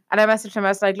 And I messaged him. I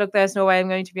was like, look, there's no way I'm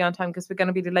going to be on time because we're going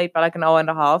to be delayed by like an hour and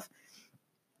a half.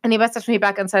 And he messaged me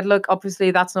back and said, look, obviously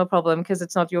that's no problem because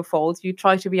it's not your fault. You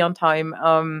try to be on time.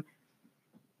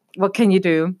 What can you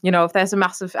do? You know, if there's a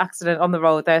massive accident on the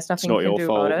road, there's nothing you can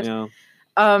do about it.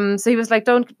 Yeah. So he was like,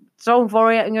 don't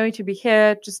worry. I'm going to be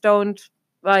here. Just don't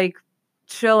like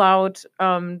chill out.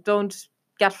 Don't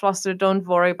get flustered. Don't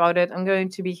worry about it. I'm going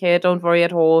to be here. Don't worry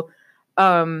at all.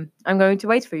 I'm going to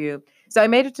wait for you. So I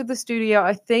made it to the studio,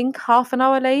 I think, half an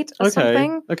hour late or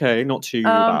something. Okay, not too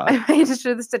bad. I made it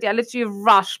to the studio. I literally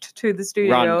rushed to the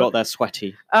studio. Got there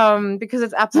sweaty. Because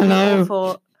it's absolutely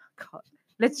awful. God,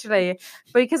 literally.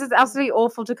 Because it's absolutely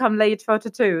awful to come late for a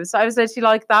tattoo. So I was literally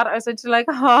like that. I was literally like,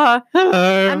 hello.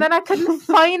 And then I couldn't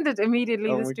find it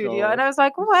immediately in the studio. God. And I was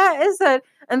like, where is it?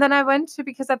 And then I went to,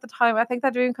 because at the time, I think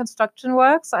they're doing construction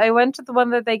work. So I went to the one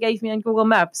that they gave me on Google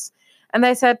Maps. And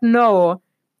they said, no.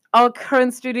 Our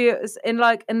current studio is in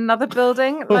like another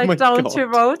building, like down 2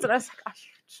 roads. And I was like, are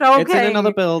you joking? It's in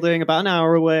another building, about an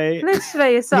hour away.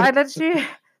 Literally. So I literally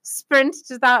sprinted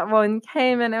to that one,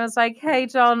 came in and was like, hey,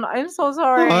 John, I'm so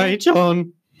sorry. Hi,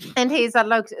 John. And he said,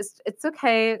 look, it's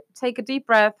okay. Take a deep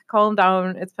breath, calm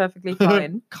down. It's perfectly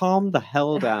fine. Calm the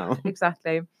hell down.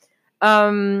 Exactly.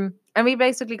 And we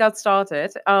basically got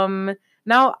started.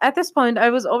 Now, at this point, I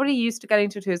was already used to getting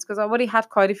tattoos because I already had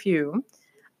quite a few.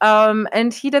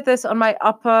 And he did this on my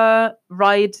upper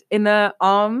right inner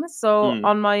arm. So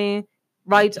on my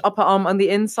right upper arm on the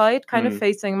inside, kind of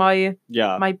facing my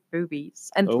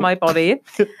boobies and my body.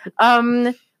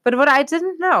 But what I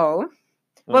didn't know,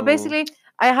 well, basically,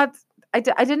 I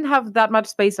didn't have that much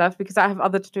space left because I have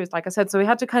other tattoos, like I said. So we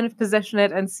had to kind of position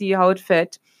it and see how it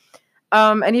fit.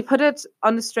 And he put it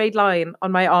on a straight line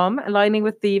on my arm, aligning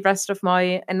with the rest of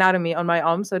my anatomy on my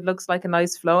arm. So it looks like a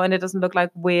nice flow and it doesn't look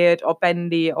like weird or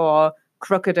bendy or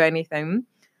crooked or anything.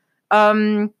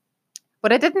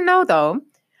 What I didn't know, though,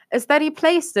 is that he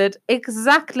placed it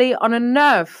exactly on a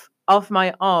nerve of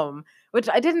my arm, which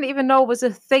I didn't even know was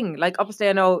a thing. Like, obviously,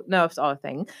 I know nerves are a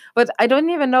thing, but I don't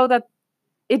even know that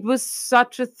it was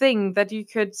such a thing that you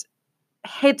could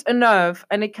hit a nerve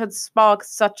and it could spark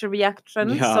such a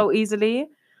reaction so easily.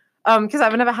 Because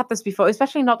I've never had this before,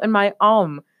 especially not in my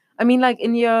arm. I mean, like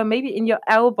maybe in your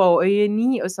elbow or your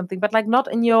knee or something, but like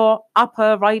not in your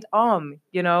upper right arm,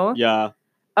 you know? Yeah.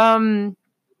 So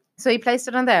he placed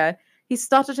it on there. He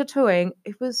started tattooing.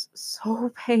 It was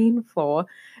so painful.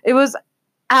 It was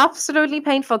absolutely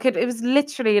painful. It was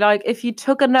literally like if you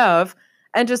took a nerve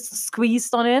and just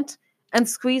squeezed on it and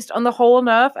squeezed on the whole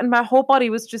nerve, and my whole body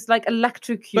was just like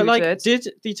electrocuted. But like, did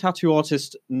the tattoo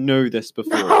artist know this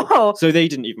before? No. So they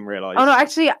didn't even realize.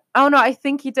 Oh no, I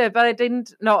think he did, but I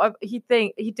didn't. No, he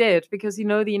did because he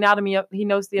knows the anatomy of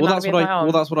my arm.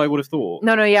 Well, that's what I would have thought.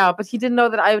 No, yeah, but he didn't know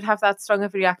that I would have that strong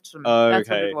of a reaction. That's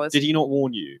what it was. Did he not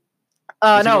warn you?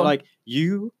 No. Like,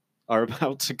 you are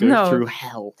about to go through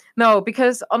hell. No,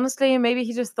 because honestly, maybe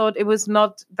he just thought it was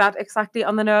not that exactly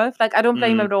on the nerve. Like, I don't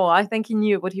blame him at all. I think he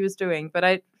knew what he was doing, but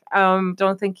I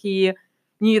don't think he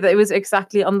knew that it was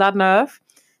exactly on that nerve.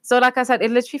 So, like I said,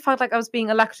 it literally felt like I was being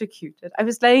electrocuted. I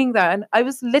was laying there and I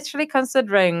was literally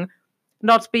considering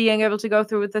not being able to go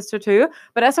through with this tattoo.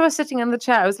 But as I was sitting in the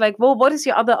chair, I was like, well, what is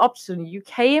your other option? You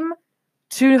came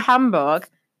to Hamburg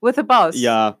with a bus,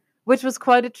 which was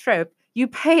quite a trip. You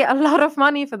pay a lot of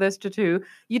money for this tattoo.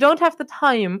 You don't have the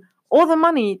time or the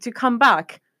money to come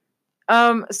back.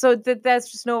 So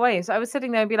there's just no way. So I was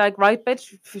sitting there and be like, right,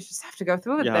 bitch, you just have to go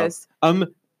through with this.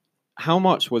 How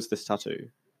much was this tattoo?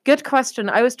 Good question.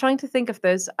 I was trying to think of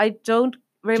this. I don't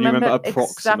remember. Do you remember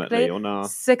approximately or not?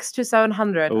 600 to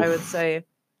 700, I would say.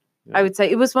 Yeah. I would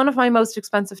say it was one of my most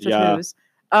expensive tattoos.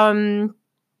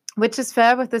 Which is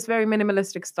fair with this very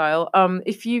minimalistic style.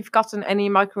 If you've gotten any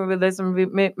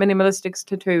minimalistic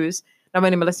tattoos,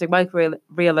 minimalistic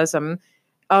micro-realism,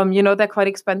 they're quite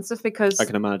expensive because I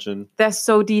can imagine they're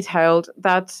so detailed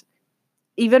that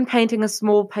even painting a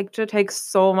small picture takes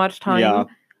so much time.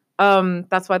 Yeah.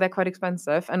 That's why they're quite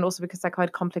expensive, and also because they're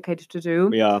quite complicated to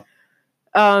do. Yeah.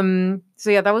 So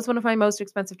yeah, that was one of my most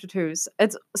expensive tattoos.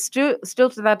 It's still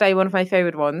to that day one of my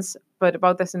favorite ones, but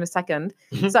about this in a second.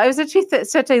 So I was actually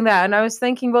sitting there and I was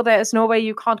thinking, well, there is no way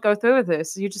you can't go through with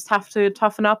this. You just have to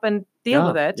toughen up and deal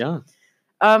with it. Yeah.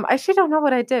 I actually don't know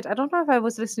what I did. I don't know if I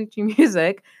was listening to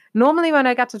music. Normally when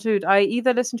I get tattooed, I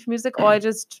either listen to music or I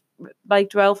just like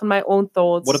dwell on my own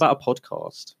thoughts. What about a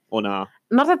podcast or nah?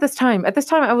 Not at this time. At this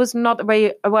time, I was not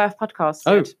aware of podcasts.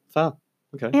 Oh, fair.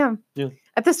 Okay. Yeah.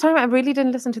 At this time, I really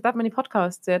didn't listen to that many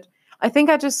podcasts yet. I think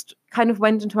I just kind of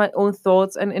went into my own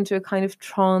thoughts and into a kind of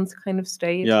trance kind of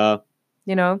state. Yeah.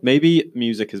 Maybe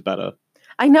music is better.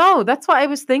 I know. That's what I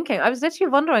was thinking. I was literally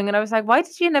wondering, and I was like, why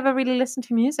did you never really listen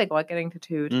to music while getting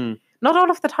tattooed? Not all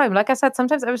of the time. Like I said,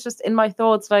 sometimes I was just in my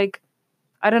thoughts, like,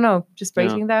 I don't know, just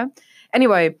waiting there.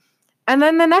 Anyway, and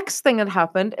then the next thing that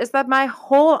happened is that my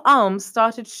whole arm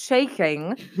started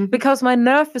shaking because my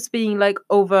nerve was being like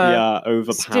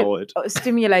overpowered.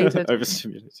 Stimulated.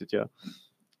 Overstimulated, yeah.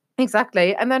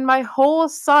 Exactly. And then my whole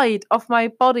side of my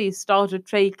body started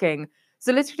shaking.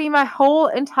 So literally my whole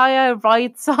entire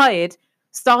right side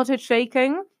started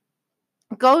shaking.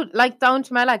 Go like down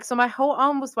to my leg. So my whole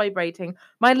arm was vibrating.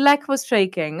 My leg was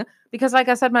shaking because, like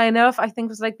I said, my nerve, I think,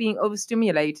 was like being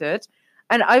overstimulated.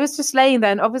 And I was just laying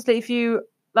there. And obviously, if you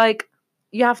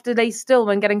have to lay still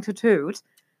when getting tattooed.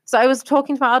 So I was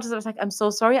talking to my artist. I was like, I'm so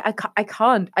sorry. I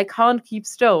can't keep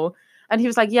still. And he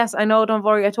was like, yes, I know. Don't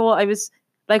worry at all. I was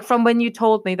like, from when you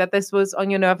told me that this was on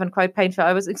your nerve and quite painful,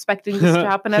 I was expecting this to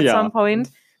happen at some point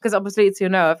because obviously it's your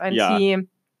nerve. And he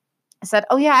said,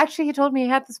 oh yeah, actually he told me he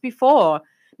had this before.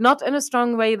 Not in a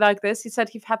strong way like this. He said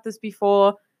he'd had this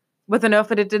before with a nerve,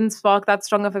 but it didn't spark that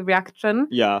strong of a reaction.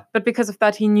 Yeah. But because of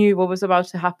that, he knew what was about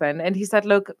to happen. And he said,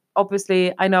 look,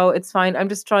 obviously, I know it's fine. I'm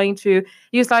just trying to...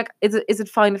 He was like, is it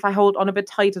fine if I hold on a bit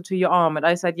tighter to your arm? And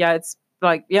I said, yeah, it's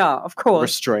like, yeah, of course.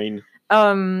 Restrain.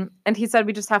 And he said,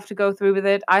 we just have to go through with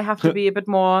it. I have to be a bit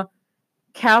more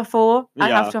careful. I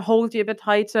have to hold you a bit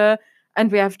tighter.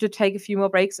 And we have to take a few more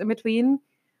breaks in between.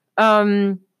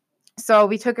 So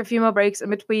we took a few more breaks in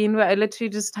between where I literally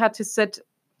just had to sit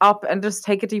up and just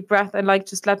take a deep breath and like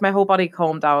just let my whole body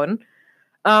calm down.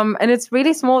 And it's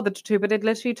really small, the tattoo, but it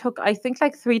literally took, I think,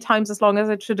 like 3 times as long as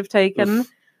it should have taken.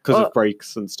 Because of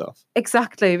breaks and stuff.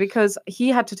 Exactly, because he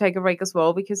had to take a break as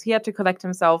well, because he had to collect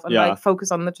himself and like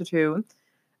focus on the tattoo.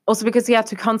 Also because he had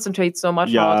to concentrate so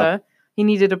much harder. He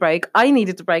needed a break. I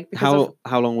needed a break. Because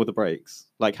how long were the breaks?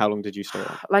 Like, how long did you stay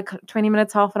on? Like 20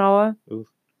 minutes, half an hour. Oof.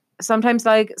 Sometimes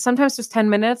just 10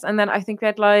 minutes. And then I think we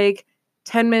had like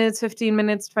 10 minutes, 15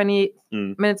 minutes, 20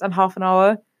 minutes and half an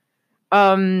hour.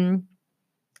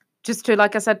 just to,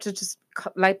 like I said, to just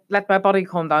like let my body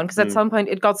calm down. Because at some point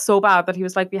it got so bad that he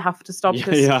was like, we have to stop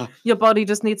because your body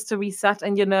just needs to reset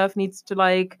and your nerve needs to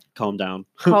like calm down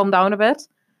a bit.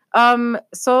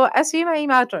 So as you may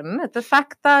imagine, the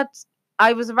fact that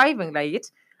I was arriving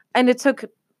late and it took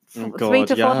 3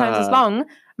 to 4 times as long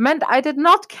meant I did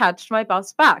not catch my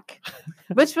bus back,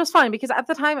 which was fine because at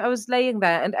the time I was laying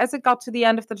there, and as it got to the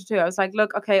end of the tattoo, I was like,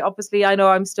 look, okay, obviously I know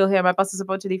I'm still here. My bus is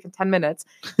about to leave in 10 minutes.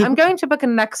 I'm going to book a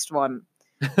next one.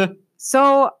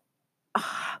 So...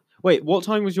 Wait, what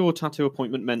time was your tattoo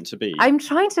appointment meant to be? I'm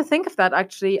trying to think of that,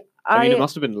 actually. I mean, it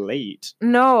must have been late.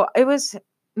 No, it was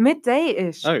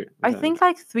midday-ish. Oh, okay. I think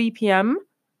like 3 p.m.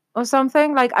 or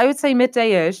something. Like, I would say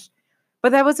midday-ish.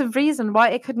 But there was a reason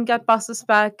why I couldn't get buses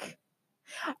back.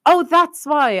 Oh, that's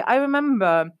why. I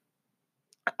remember.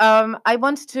 I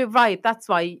wanted to... Right, that's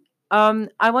why.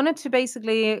 I wanted to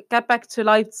basically get back to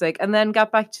Leipzig and then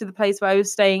get back to the place where I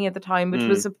was staying at the time, which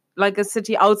was like a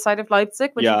city outside of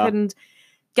Leipzig, which you couldn't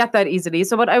get that easily.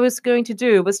 So what I was going to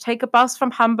do was take a bus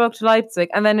from Hamburg to Leipzig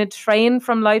and then a train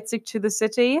from Leipzig to the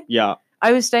city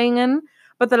I was staying in.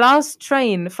 But the last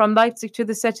train from Leipzig to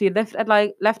the city left at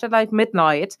like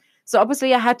midnight. So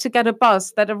obviously I had to get a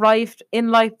bus that arrived in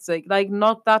Leipzig, like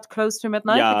not that close to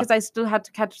midnight, because I still had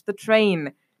to catch the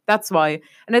train. That's why.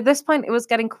 And at this point, it was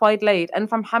getting quite late. And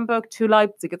from Hamburg to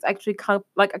Leipzig, it's actually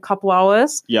like a couple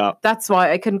hours. Yeah. That's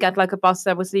why I couldn't get like a bus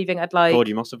that was leaving at like... God,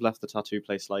 you must have left the tattoo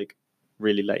place like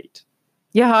really late.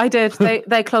 Yeah, I did.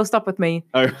 They closed up with me.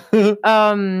 Oh.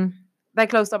 They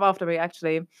closed up after me,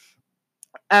 actually.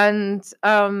 And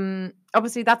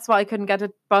obviously that's why I couldn't get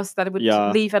a bus that would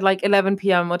leave at like 11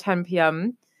 p.m. or 10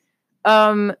 p.m.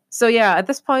 So yeah, at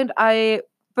this point I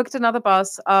booked another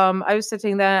bus. I was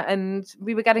sitting there and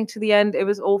we were getting to the end. It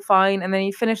was all fine. And then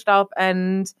he finished up,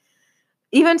 and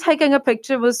even taking a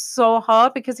picture was so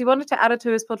hard because he wanted to add it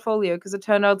to his portfolio because it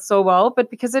turned out so well. But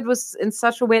because it was in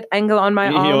such a weird angle on my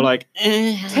arm, you're like,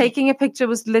 taking a picture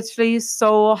was literally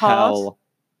so hard. Hell.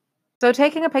 So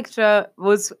taking a picture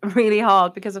was really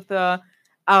hard because of the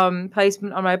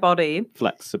placement on my body.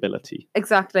 Flexibility.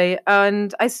 Exactly.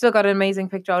 And I still got an amazing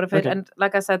picture out of it. Okay. And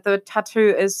like I said, the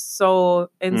tattoo is so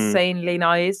insanely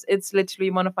nice. It's literally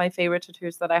one of my favorite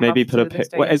tattoos that I have. Maybe put a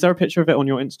picture. Is there a picture of it on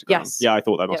your Instagram? Yes. Yeah, I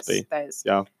thought there must be. There is.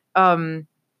 Yeah.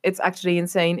 It's actually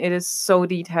insane. It is so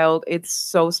detailed. It's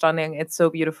so stunning. It's so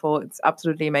beautiful. It's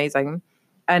absolutely amazing.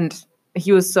 And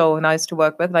he was so nice to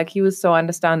work with. Like, he was so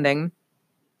understanding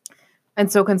and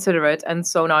so considerate and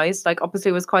so nice. Like, obviously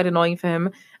it was quite annoying for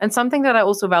him. And something that I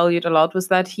also valued a lot was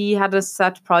that he had a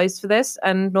set price for this.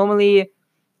 And normally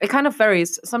it kind of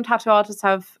varies. Some tattoo artists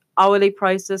have hourly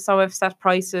prices. Some have set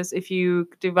prices if you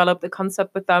develop the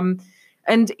concept with them.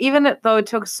 And even though it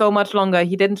took so much longer,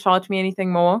 he didn't charge me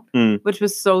anything more, which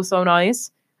was so, so nice.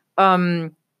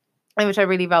 And which I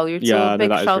really valued. Yeah, so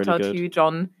big shout really out good. to you,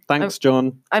 John. Thanks,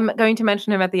 John. I'm going to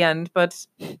mention him at the end, but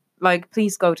like,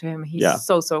 please go to him. He's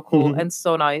so cool and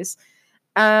so nice.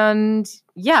 And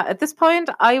yeah, at this point,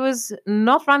 I was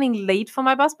not running late for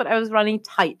my bus, but I was running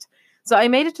tight. So I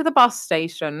made it to the bus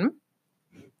station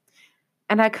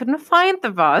and I couldn't find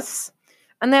the bus,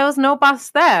 and there was no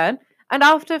bus there. And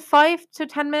after 5 to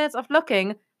 10 minutes of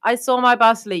looking, I saw my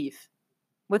bus leave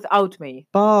without me.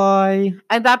 Bye.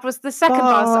 And that was the second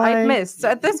bus I'd missed. So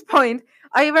at this point,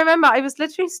 I remember I was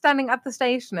literally standing at the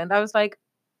station and I was like,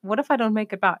 what if I don't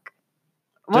make it back?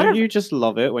 Don't you just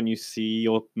love it when you see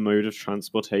your mode of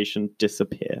transportation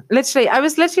disappear? Literally, I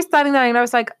was literally standing there and I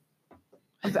was like,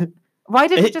 why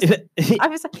did you just... I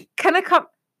was like, can I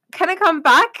come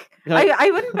back? Like, I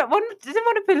didn't want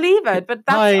to believe it, but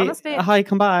that's honestly... Hi,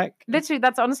 come back. Literally,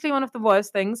 that's honestly one of the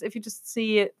worst things if you just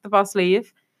see the bus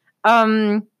leave.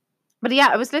 But yeah,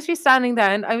 I was literally standing there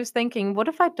and I was thinking, what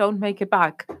if I don't make it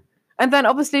back? And then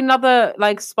obviously another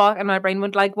like spark in my brain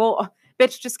went like, well,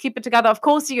 bitch, just keep it together. Of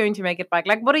course you're going to make it back.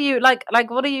 Like, what are you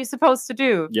what are you supposed to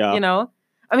do? Yeah. You know?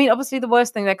 I mean, obviously the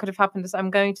worst thing that could have happened is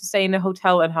I'm going to stay in a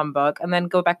hotel in Hamburg and then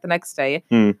go back the next day.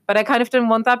 But I kind of didn't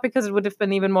want that because it would have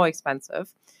been even more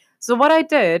expensive. So what I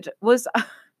did was that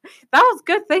was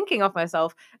good thinking of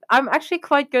myself. I'm actually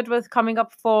quite good with coming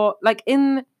up for like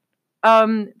in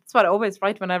that's what I always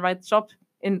write when I write job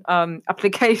in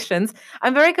applications.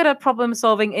 I'm very good at problem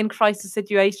solving in crisis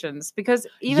situations because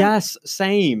even yes,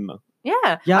 same. Yeah,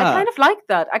 I kind of like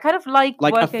that. I kind of like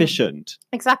working... efficient.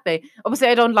 Exactly. Obviously,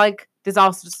 I don't like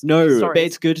disasters. No, but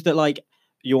it's good that like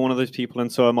you're one of those people,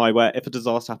 and so am I. Where if a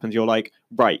disaster happens, you're like,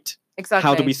 right. Exactly.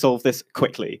 How do we solve this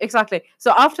quickly? Exactly.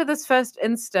 So after this first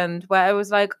instant where I was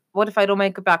like, what if I don't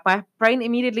make it back? My brain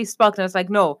immediately sparked and I was like,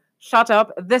 no, shut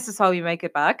up. This is how you make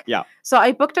it back. Yeah. So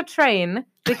I booked a train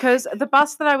because the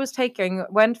bus that I was taking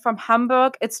went from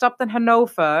Hamburg. It stopped in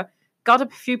Hanover, got a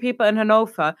few people in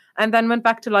Hanover, and then went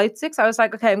back to Leipzig. So I was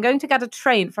like, okay, I'm going to get a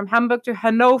train from Hamburg to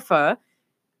Hanover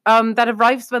that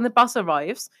arrives when the bus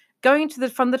arrives. Going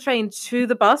from the train to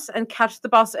the bus and catch the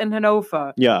bus in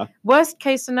Hanover. Yeah. Worst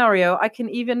case scenario, I can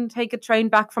even take a train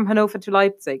back from Hanover to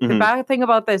Leipzig. The bad thing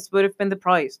about this would have been the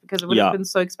price because it would have been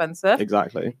so expensive.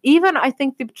 Exactly. Even I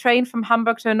think the train from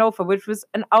Hamburg to Hanover, which was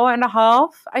an hour and a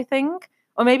half, I think,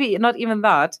 or maybe not even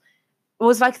that,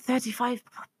 was like 35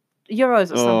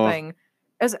 euros or something.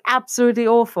 It was absolutely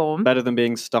awful. Better than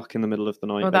being stuck in the middle of the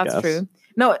night. Oh, that's true.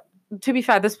 No, to be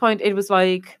fair, at this point it was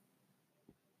like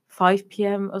 5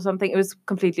 p.m. or something. It was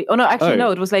completely. Oh no, actually no,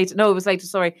 it was late. No, it was later.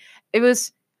 Sorry, it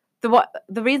was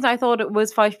the reason I thought it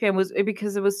was 5 p.m. was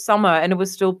because it was summer and it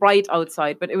was still bright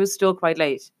outside, but it was still quite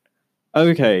late.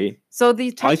 Okay. So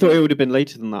I thought it would have been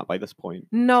later than that by this point.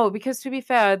 No, because to be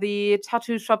fair, the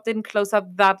tattoo shop didn't close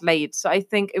up that late, so I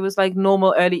think it was like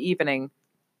normal early evening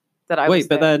that I was Wait,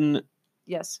 but there. then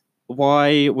yes.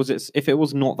 Why was it? If it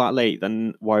was not that late,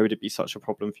 then why would it be such a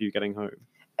problem for you getting home?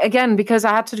 Again, because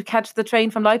I had to catch the train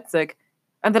from Leipzig,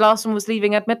 and the last one was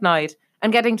leaving at midnight,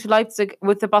 and getting to Leipzig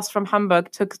with the bus from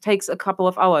Hamburg takes a couple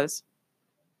of hours.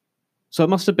 So it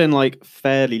must have been like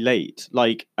fairly late,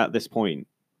 like at this point.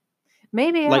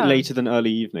 Maybe, yeah. Like later than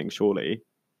early evening, surely.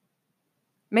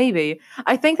 Maybe.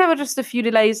 I think there were just a few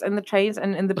delays in the trains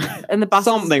and in the buses.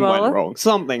 Something went wrong.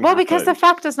 Something happened. Because the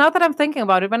fact is, now that I'm thinking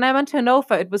about it, when I went to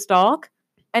Hanover, it was dark,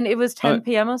 and it was 10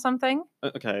 p.m. or something.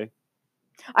 Okay.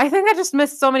 I think I just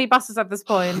missed so many buses at this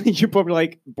point. You're probably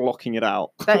like blocking it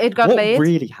out. That it got late. What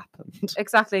really happened?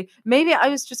 Exactly. Maybe I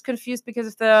was just confused because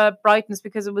of the brightness,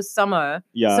 because it was summer.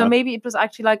 Yeah. So maybe it was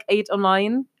actually like 8 or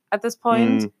 9 at this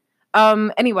point.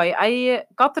 Anyway, I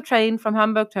got the train from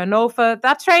Hamburg to Hanover.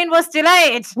 That train was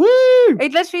delayed. Woo!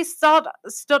 It literally stood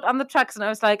on the tracks, and I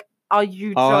was like, "Are you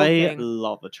joking?" I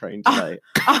love a train delay.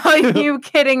 Are you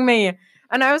kidding me?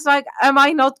 And I was like, "Am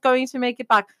I not going to make it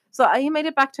back?" So I made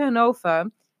it back to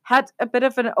Hanover. Had a bit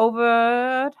of an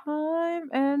overtime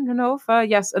in Hanover.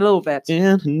 Yes, a little bit.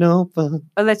 In Hanover.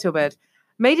 A little bit.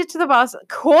 Made it to the bus.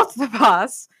 Caught the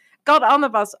bus. Got on the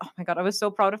bus. Oh my God, I was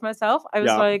so proud of myself. I was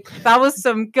like, that was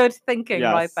some good thinking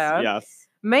right there. Yes.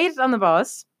 Made it on the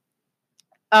bus.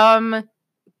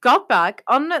 Got back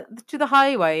to the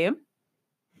highway.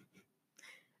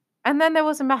 And then there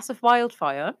was a massive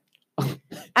wildfire.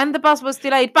 And the bus was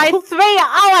delayed by 3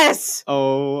 hours.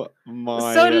 Oh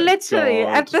my So literally,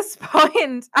 God. at this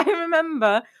point, I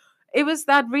remember it was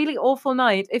that really awful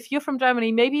night. If you're from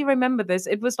Germany, maybe you remember this.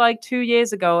 It was like 2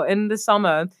 years ago in the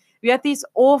summer. We had these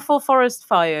awful forest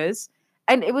fires,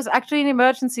 and it was actually an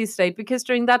emergency state because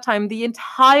during that time, the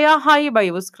entire highway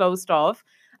was closed off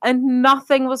and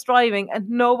nothing was driving and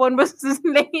no one was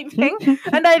leaving.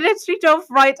 And I literally drove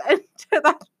right into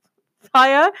that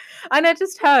fire, and I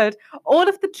just heard all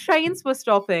of the trains were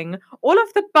stopping, all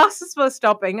of the buses were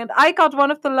stopping, and I got one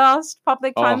of the last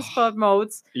public transport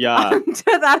modes onto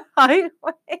that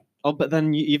highway. Oh, but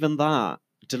then even that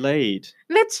delayed.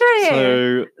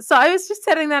 Literally. So I was just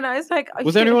sitting there and I was like,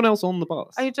 was there anyone else on the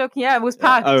bus? Are you joking? Yeah, it was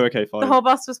packed. Oh, okay, fine. The whole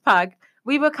bus was packed.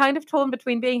 We were kind of torn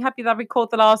between being happy that we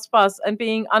caught the last bus and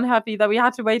being unhappy that we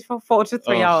had to wait for 4 to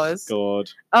 3 hours. God.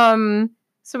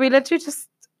 So we literally just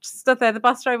stood there. The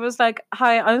bus driver was like,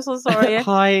 "Hi, I'm so sorry."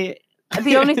 Hi.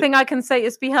 The only thing I can say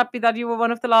is be happy that you were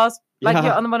one of the last, you're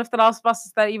on one of the last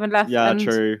buses that even left. Yeah, and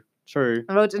true.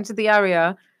 Rode into the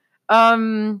area.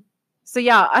 So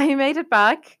yeah, I made it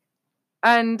back,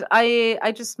 and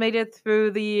I just made it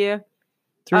through the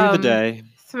day,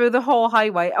 through the whole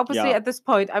highway. Obviously, at this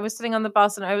point, I was sitting on the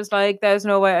bus, and I was like, "There's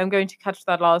no way I'm going to catch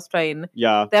that last train."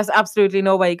 Yeah, there's absolutely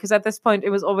no way, because at this point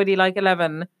it was already like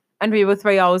 11, and we were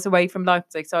 3 hours away from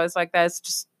Leipzig. So I was like, "There's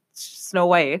just no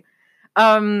way."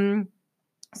 So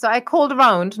I called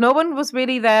around. No one was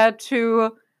really there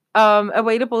to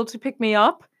available to pick me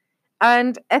up.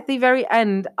 And at the very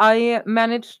end, I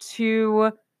managed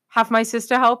to have my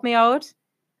sister help me out,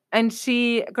 and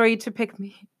she agreed to pick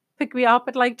me up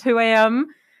at like 2 a.m.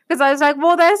 because I was like,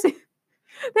 well, there's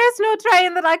no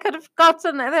train that I could have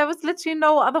gotten, and there was literally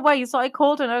no other way. So I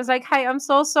called her and I was like, hey, I'm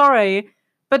so sorry,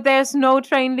 but there's no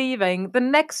train leaving. The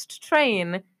next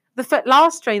train, the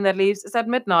last train that leaves, is at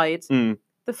midnight.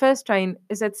 The first train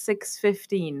is at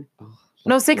 6:15. Oh,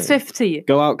 no, 6:50.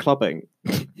 Go out clubbing.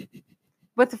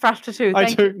 With the Fresh Tattoo. I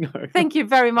don't know. Thank you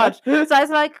very much. So I was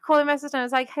like calling my sister and I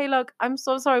was like, hey, look, I'm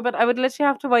so sorry, but I would literally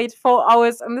have to wait 4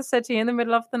 hours in the city in the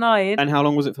middle of the night. And how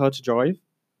long was it for her to drive?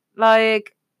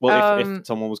 Like, well, if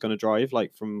someone was going to drive,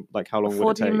 like from like how long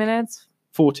would it take? 40 minutes.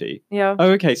 40? Yeah.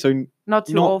 Oh, okay. So not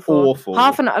too not awful.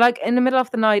 Half an like in the middle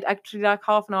of the night, actually, like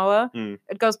half an hour.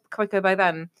 It goes quicker by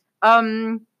then.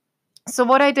 So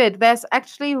what I did, there's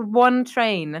actually one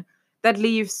train that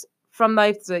leaves from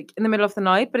Leipzig in the middle of the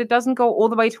night, but it doesn't go all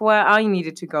the way to where I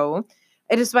needed to go.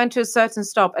 It just went to a certain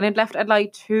stop, and it left at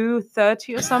like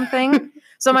 2:30 or something.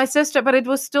 So my sister, but it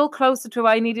was still closer to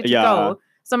where I needed to go.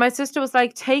 So my sister was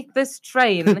like, take this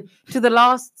train to the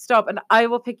last stop and I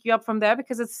will pick you up from there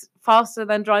because it's faster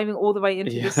than driving all the way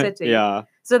into the city. Yeah.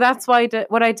 So that's why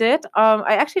what I did.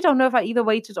 I actually don't know if I either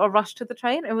waited or rushed to the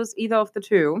train. It was either of the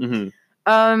two.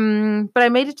 But I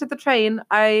made it to the train.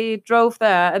 I drove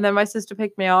there and then my sister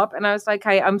picked me up and I was like,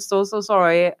 hey, I'm so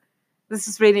sorry. This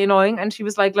is really annoying. And she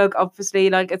was like, look, obviously,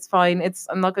 like, it's fine.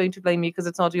 I'm not going to blame you because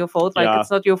it's not your fault. Like,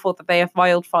 it's not your fault that they have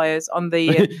wildfires on the...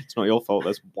 It's not your fault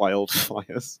there's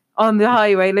wildfires. On the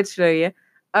highway, literally.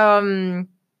 So,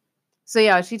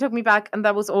 yeah, she took me back and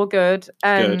that was all good.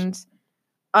 And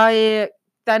I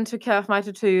then took care of my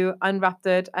tattoo, unwrapped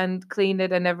it and cleaned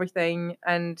it and everything.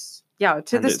 And, yeah,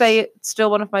 to this day, it's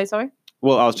still one of my... Sorry?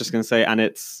 Well, I was just going to say, and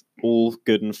it's all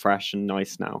good and fresh and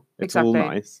nice now. It's all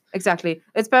nice. Exactly.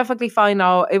 It's perfectly fine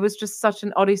now. It was just such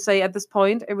an odyssey at this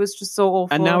point. It was just so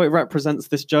awful. And now it represents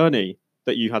this journey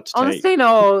that you had to take. Honestly,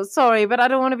 no. Sorry, but I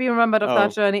don't want to be remembered of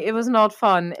that journey. It was not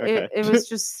fun. Okay. It was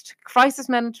just crisis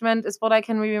management is what I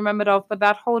can be remembered of, but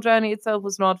that whole journey itself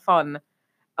was not fun.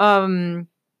 But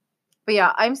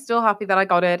yeah, I'm still happy that I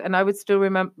got it, and I would still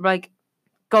remember, like,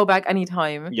 go back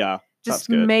anytime. Yeah, just that's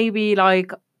good. Maybe,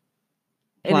 like...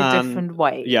 in a different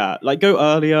way. Yeah, like go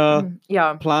earlier.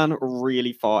 Yeah. Plan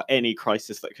really far any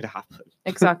crisis that could happen.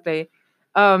 Exactly.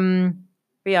 But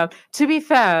yeah, to be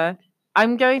fair,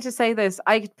 I'm going to say this.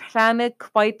 I plan it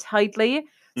quite tightly.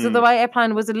 So the way I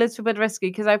planned was a little bit risky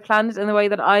because I planned it in the way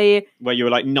that where you were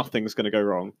like, nothing's going to go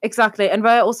wrong. Exactly. And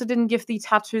where I also didn't give the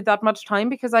tattoo that much time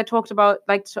because I talked about,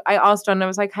 like, I asked her and I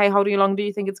was like, hey, how long do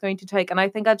you think it's going to take? And I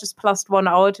think I just plussed 1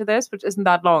 hour to this, which isn't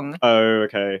that long. Oh,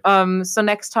 okay. So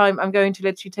next time I'm going to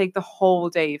literally take the whole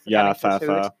day for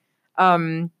fair.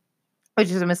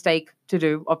 Which is a mistake to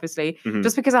do, obviously.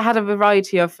 Just because I had a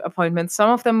variety of appointments. Some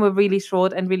of them were really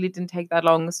short and really didn't take that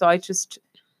long. So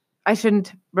I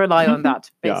shouldn't rely on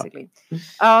that, basically.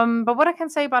 But what I can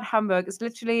say about Hamburg is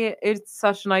literally it's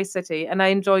such a nice city. And I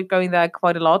enjoyed going there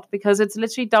quite a lot because it's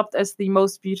literally dubbed as the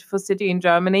most beautiful city in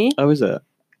Germany. Oh, is it?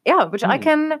 Yeah, which I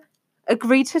can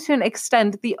agree to an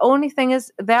extent. The only thing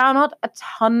is there are not a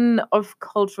ton of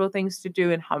cultural things to do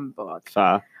in Hamburg.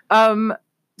 Fair.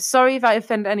 Sorry if I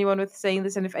offend anyone with saying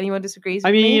this and if anyone disagrees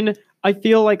with me. I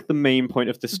feel like the main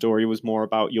point of this story was more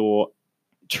about your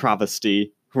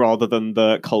travesty rather than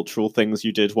the cultural things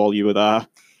you did while you were there.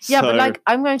 Yeah, but like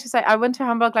I'm going to say I went to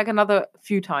Hamburg like another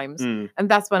few times and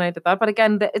that's when I did that. But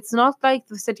again, it's not like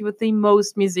the city with the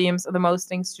most museums or the most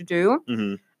things to do.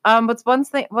 But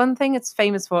one thing it's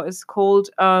famous for is called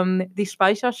the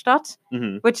Speicherstadt,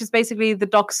 which is basically the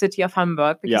dock city of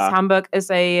Hamburg because Hamburg is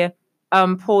a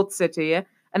port city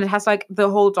and it has like the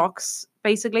whole docks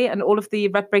basically and all of the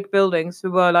red brick buildings who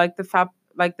were like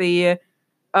the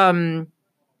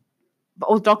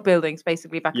old dock buildings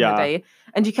basically back in the day,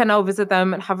 and you can now visit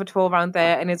them and have a tour around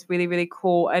there and it's really, really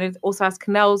cool. And it also has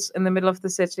canals in the middle of the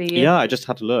city. I just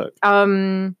had to look.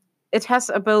 It has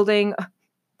a building, a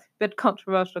bit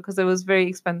controversial because it was very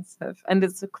expensive and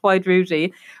it's quite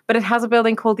rooty, but it has a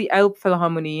building called the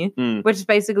Elbphilharmonie, which is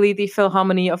basically the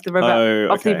Philharmonie of the river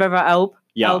the river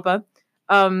Elbe.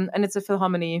 And it's a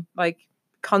Philharmonie like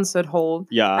concert hall,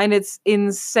 and it's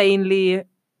insanely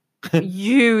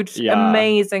huge,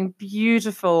 amazing,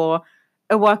 beautiful,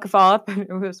 a work of art, but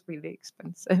it was really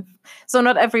expensive. So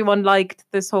not everyone liked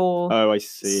this whole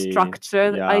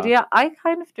structure idea. I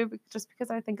kind of do just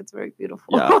because I think it's very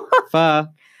beautiful. Fair.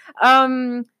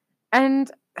 And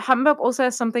Hamburg also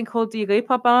has something called the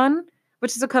Reeperbahn,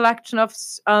 which is a collection of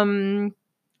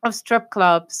strip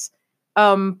clubs,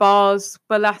 bars,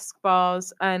 burlesque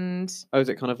bars, and is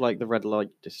it kind of like the red light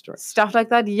district? Stuff like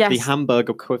that, yes. The Hamburg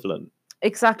equivalent.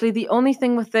 Exactly. The only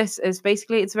thing with this is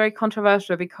basically it's very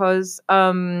controversial because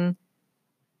for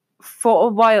a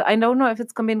while, I don't know if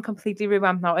it's been completely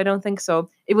revamped now. I don't think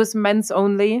so. It was men's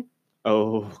only.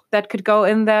 Oh. That could go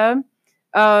in there.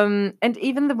 And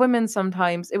even the women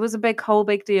sometimes. It was a whole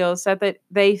big deal. Said that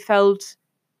they felt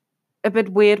a bit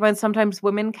weird when sometimes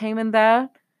women came in there.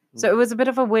 So it was a bit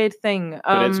of a weird thing.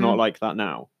 But it's not like that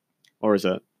now. Or is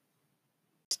it?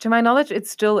 To my knowledge, it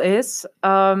still is.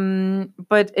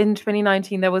 But in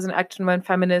 2019, there was an action when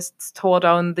feminists tore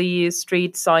down the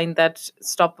street sign that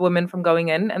stopped women from going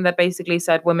in, and that basically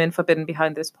said women forbidden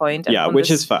behind this point. And which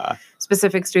is fair.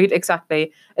 Specific street,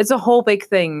 exactly. It's a whole big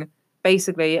thing,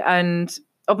 basically. And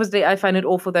obviously, I find it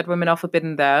awful that women are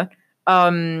forbidden there.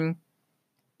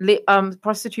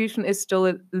 Prostitution is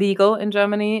still legal in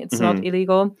Germany. It's not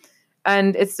illegal.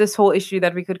 And it's this whole issue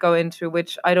that we could go into,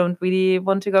 which I don't really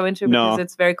want to go into because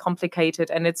it's very complicated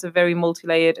and it's a very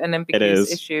multi-layered and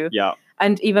ambiguous issue. Yeah.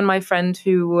 And even my friend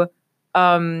who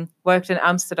worked in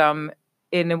Amsterdam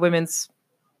in a women's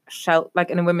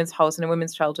in a women's house, in a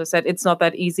women's shelter, said it's not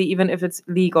that easy. Even if it's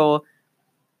legal,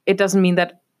 it doesn't mean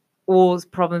that all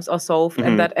problems are solved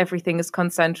and that everything is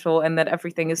consensual and that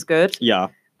everything is good. Yeah.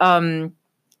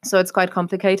 So it's quite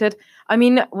complicated. I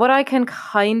mean, what I can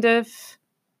kind of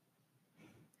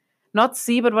not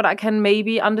see, but what I can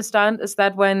maybe understand is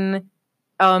that when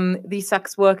the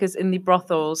sex workers in the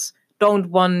brothels don't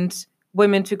want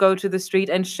women to go to the street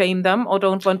and shame them, or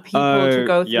don't want people to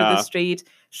go through the street,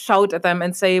 shout at them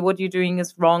and say what you're doing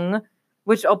is wrong,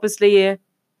 which obviously,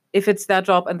 if it's their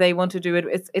job and they want to do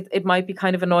it, it might be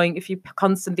kind of annoying if you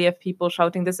constantly have people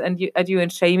shouting this at you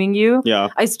and shaming you. Yeah.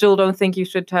 I still don't think you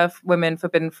should have women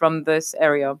forbidden from this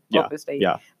area, obviously.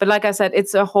 Yeah. But like I said,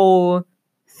 it's a whole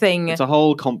thing. It's a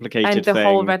whole complicated thing. And the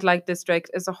whole red light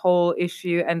district is a whole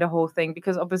issue and a whole thing,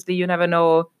 because obviously you never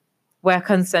know where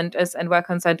consent is and where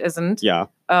consent isn't. Yeah.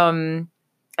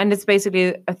 And it's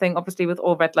basically a thing, obviously, with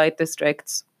all red light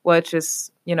districts, which is,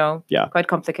 quite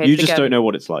complicated. You just don't know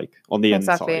what it's like on the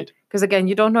inside. Because again,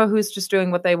 you don't know who's just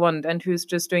doing what they want and who's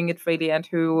just doing it freely and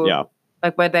who,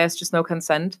 where there's just no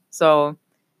consent. So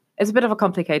it's a bit of a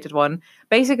complicated one.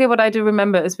 Basically, what I do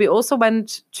remember is we also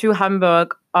went to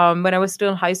Hamburg when I was still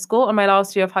in high school. On my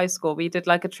last year of high school, we did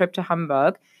like a trip to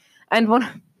Hamburg. And one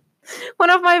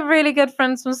of my really good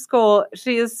friends from school,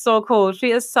 she is so cool.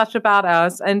 She is such a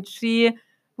badass. And she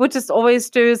would just always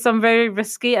do some very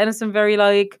risky and some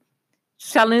very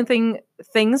challenging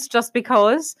things just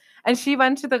because. And she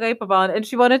went to the Reeperbahn and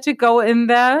she wanted to go in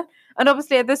there. And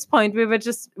obviously at this point we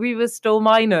were still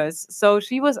minors. So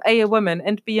she was a woman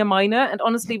and B, a minor. And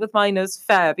honestly, with minors,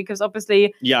 fair, because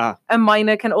obviously a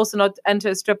minor can also not enter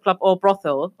a strip club or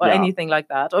brothel or anything like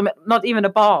that, or not even a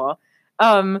bar.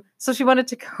 So she wanted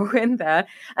to go in there.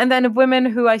 And then a woman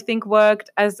who I think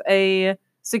worked as a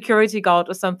security guard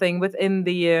or something within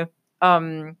the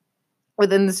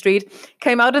street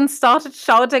came out and started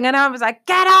shouting, and I was like,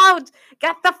 get out,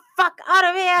 get the fuck out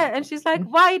of here. And she's like,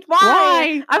 why?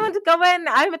 I want to go in,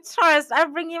 I'm a tourist, I'll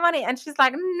bring you money. And she's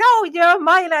like, no, you're a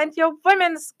minor and you're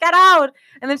women, get out.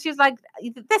 And then she's like,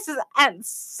 this is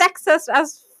sexist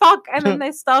as fuck. And then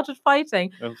they started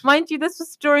fighting. Mind you, this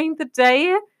was during the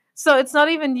day, so it's not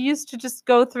even used to just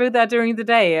go through there during the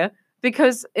day,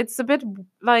 because it's a bit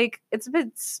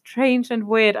strange and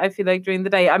weird, I feel like, during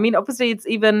the day. I mean, obviously it's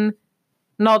even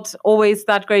not always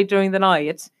that great during the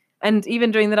night. And even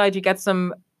during the night, you get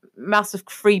some massive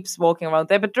creeps walking around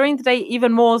there. But during the day,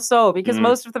 even more so, because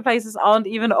most of the places aren't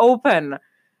even open.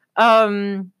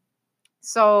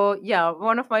 So, yeah,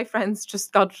 one of my friends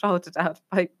just got shouted at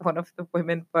by one of the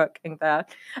women working there.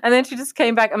 And then she just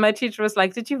came back and my teacher was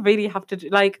like, did you really have to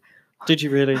do, did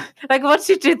you really? What did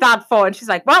you do that for? And she's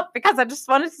like, well, because I just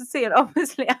wanted to see it.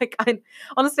 Obviously, I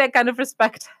kind of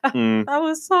respect her. That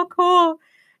was so cool.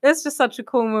 It's just such a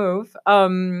cool move.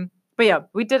 But yeah,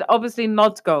 we did obviously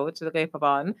not go to the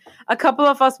Reeperbahn. A couple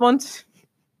of us wanted...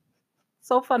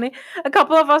 So funny. A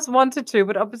couple of us wanted to,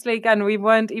 but obviously, again, we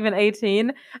weren't even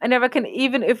 18. And I reckon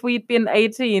even if we'd been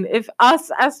 18, if us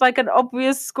as an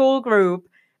obvious school group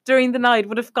during the night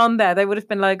would have gone there, they would have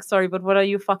been like, sorry, but what are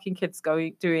you fucking kids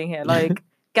doing here?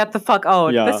 Get the fuck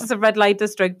out. Yeah. This is a red light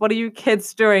district. What are you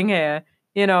kids doing here?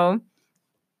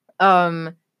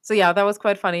 So yeah, that was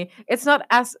quite funny. It's not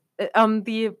as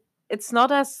it's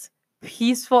not as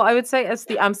peaceful, I would say, as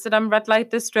the Amsterdam red light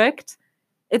district.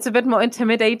 It's a bit more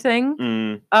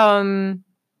intimidating.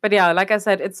 But yeah, like I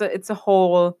said, it's a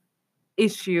whole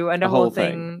issue and a whole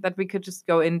thing that we could just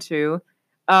go into.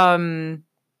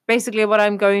 Basically,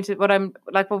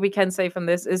 what we can say from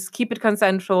this is keep it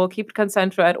consensual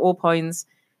at all points,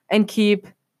 and keep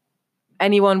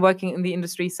anyone working in the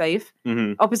industry safe.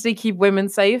 Obviously, keep women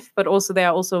safe, but also there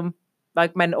are also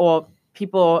men or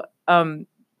people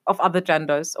of other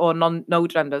genders or no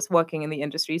genders working in the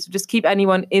industry. So just keep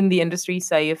anyone in the industry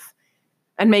safe,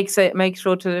 and make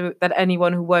sure that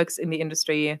anyone who works in the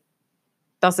industry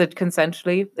does it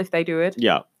consensually if they do it.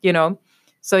 Yeah.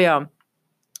 So yeah.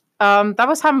 That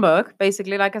was Hamburg,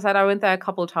 basically. Like I said, I went there a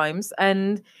couple times,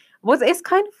 and it's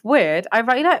kind of weird. I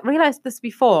realized this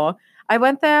before. I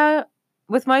went there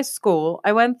with my school.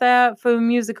 I went there for a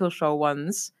musical show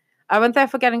once. I went there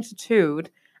for getting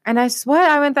tattooed. And I swear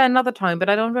I went there another time, but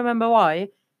I don't remember why.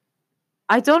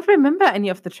 I don't remember any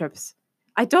of the trips.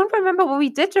 I don't remember what we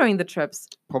did during the trips.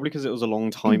 Probably because it was a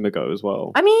long time ago as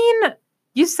well. I mean,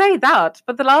 You say that,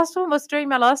 but the last one was during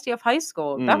my last year of high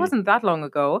school. That wasn't that long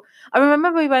ago. I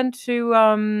remember we went to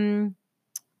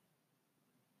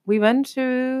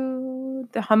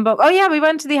the Hamburg. Oh yeah, we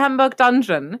went to the Hamburg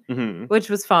dungeon, which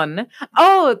was fun.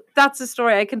 Oh, that's a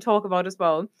story I can talk about as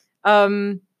well.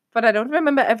 But I don't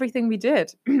remember everything we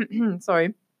did.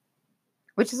 Sorry.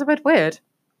 Which is a bit weird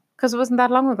because it wasn't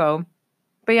that long ago.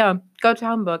 But yeah, go to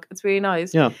Hamburg. It's really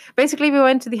nice. Yeah. Basically, we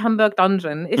went to the Hamburg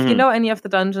dungeon. If you know any of the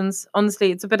dungeons,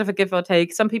 honestly, it's a bit of a give or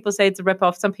take. Some people say it's a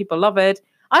rip-off. Some people love it.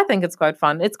 I think it's quite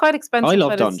fun. It's quite expensive. I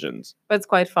love dungeons. But it's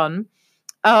quite fun.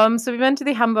 So we went to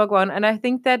the Hamburg one, and I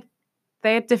think that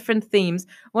they had different themes.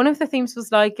 One of the themes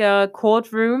was like a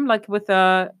courtroom, like with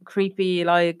a creepy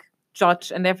like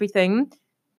judge and everything.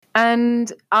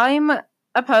 And I'm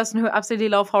a person who absolutely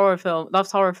loves horror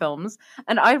films,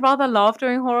 and I rather laugh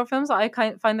during horror films. I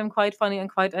find them quite funny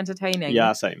and quite entertaining.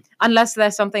 Yeah, same. Unless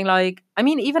there's something like, I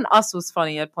mean, even Us was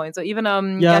funny at points, or even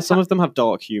some of them have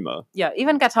dark humor. Yeah,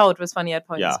 even Get Out was funny at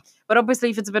points. Yeah. But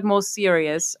obviously, if it's a bit more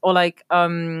serious, or like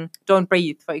Don't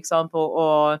Breathe, for example,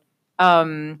 or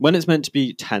when it's meant to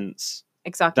be tense,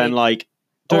 exactly, then like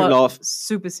don't laugh,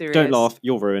 super serious. Don't laugh,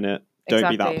 you'll ruin it. Don't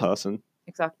be that person.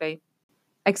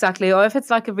 Exactly. Or if it's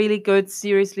like a really good,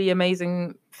 seriously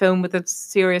amazing film with a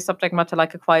serious subject matter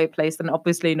like A Quiet Place, then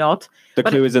obviously not. The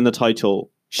clue is in the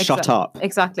title. Shut up.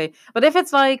 Exactly. But if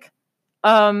it's like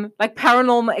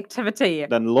Paranormal Activity,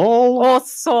 then lol. Or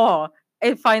Saw,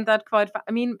 I find that quite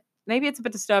I mean, maybe it's a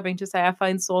bit disturbing to say I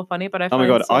find Saw funny, but I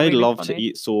find Saw I really love funny. to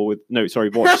eat Saw with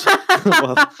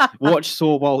watch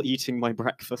Saw while eating my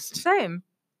breakfast. Same.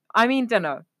 I mean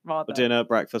dinner, rather. Dinner,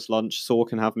 breakfast, lunch. Saw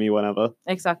can have me whenever.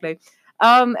 Exactly.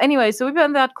 Anyway, so we were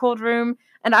in that courtroom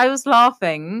and I was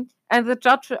laughing, and the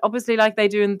judge, obviously like they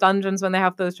do in dungeons when they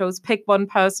have those shows, pick one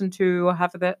person to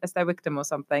have as their victim or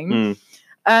something.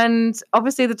 And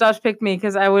obviously the judge picked me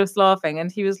because I was laughing,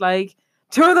 and he was like,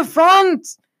 "To the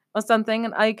front!" or something,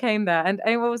 and I came there, and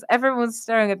everyone was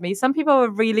staring at me. Some people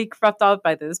were really creeped out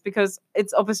by this because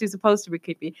it's obviously supposed to be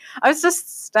creepy. I was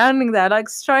just standing there, like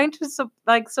trying to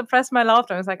suppress my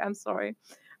laughter. I was like, "I'm sorry.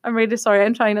 I'm really sorry.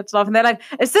 I'm trying not to laugh." And they're like,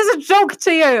 "Is this a joke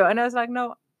to you?" And I was like,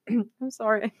 "No, I'm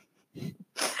sorry.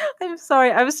 I'm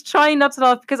sorry." I was trying not to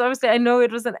laugh because obviously I know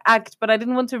it was an act, but I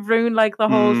didn't want to ruin like the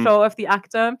whole show of the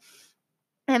actor.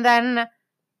 And then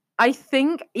I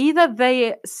think either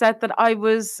they said that I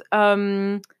was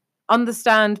on the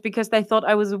stand because they thought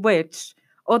I was a witch,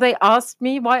 or they asked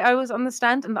me why I was on the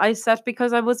stand, and I said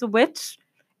because I was a witch.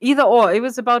 Either or, it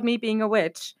was about me being a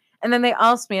witch. And then they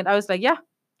asked me, and I was like, "Yeah.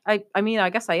 I mean, I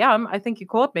guess I am. I think you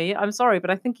caught me. I'm sorry, but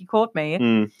I think you caught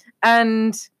me."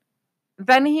 And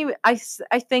then I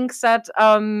think said,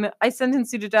 "I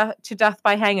sentence you to death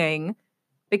by hanging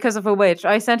because of a witch.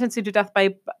 I sentence you to death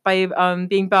by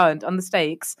being burned on the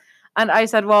stakes." And I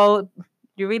said, "Well, do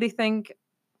you really think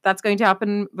that's going to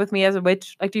happen with me as a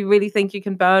witch? Like, do you really think you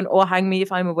can burn or hang me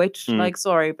if I'm a witch? Like,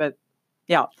 sorry, but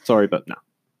yeah." Sorry, but no.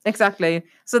 Exactly.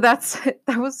 So that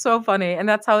was so funny, and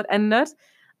that's how it ended.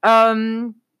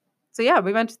 So yeah,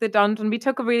 we went to the dungeon. We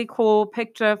took a really cool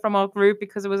picture from our group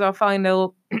because it was our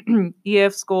final year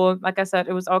of school. Like I said,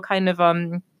 it was our kind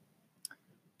of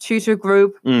tutor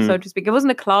group, so to speak. It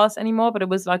wasn't a class anymore, but it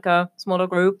was like a smaller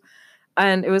group,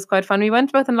 and it was quite fun. We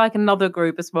went with in like another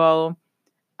group as well,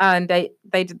 and they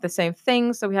did the same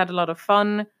thing. So we had a lot of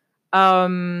fun.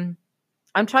 I'm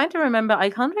trying to remember. I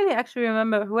can't really actually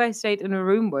remember who I stayed in a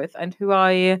room with and who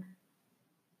I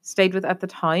stayed with at the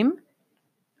time.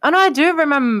 Oh, no, I do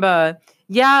remember.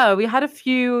 Yeah, we had a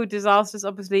few disasters,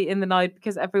 obviously, in the night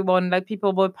because everyone, like,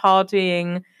 people were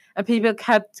partying and people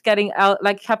kept getting out,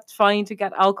 like, kept trying to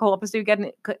get alcohol. Obviously, we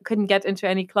couldn't get into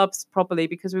any clubs properly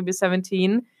because we were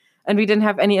 17 and we didn't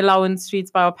have any allowance sheets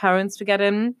by our parents to get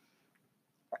in.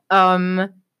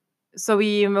 So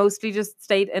we mostly just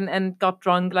stayed in and got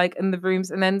drunk, like, in the rooms.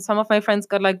 And then some of my friends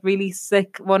got, like, really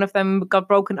sick. One of them got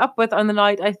broken up with on the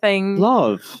night, I think.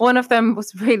 Love. One of them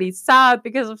was really sad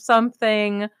because of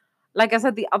something. Like I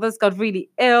said, the others got really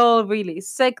ill, really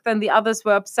sick. Then the others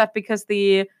were upset because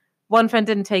the one friend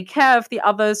didn't take care of the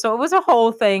others. So it was a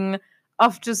whole thing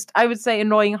of just, I would say,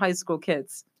 annoying high school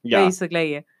kids,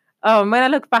 basically. When I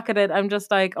look back at it, I'm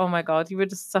just like, oh my god, you were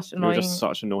just such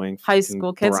annoying high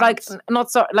school kids. Brats.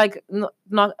 Like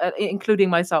not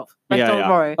including myself. Like, don't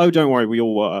worry. Oh, don't worry, we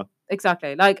all were.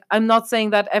 Exactly. Like, I'm not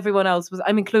saying that everyone else was.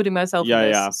 I'm including myself in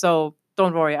this. Yeah. So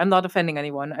don't worry. I'm not offending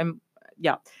anyone.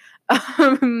 So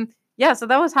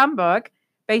that was Hamburg,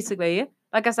 basically.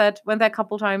 Like I said, went there a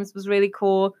couple times. Was really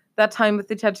cool. That time with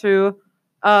the tattoo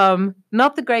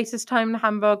Not the greatest time in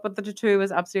Hamburg, but the tattoo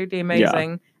was absolutely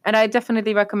amazing. And I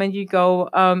definitely recommend you go.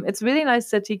 It's a really nice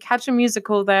city. Catch a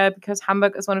musical there because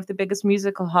Hamburg is one of the biggest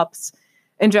musical hubs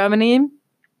in Germany.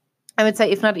 I would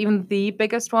say, if not even the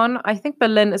biggest one. I think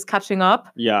Berlin is catching up.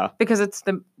 Yeah. Because it's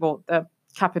the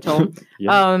capital.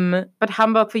 But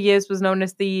Hamburg for years was known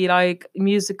as the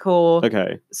musical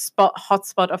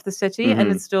hotspot of the city,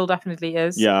 and it still definitely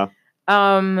is. Yeah.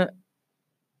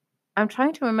 I'm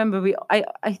trying to remember.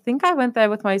 I think I went there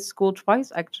with my school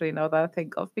twice, actually, now that I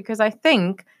think of, because I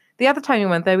think the other time we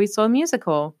went there, we saw a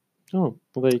musical. Oh,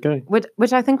 well, there you go.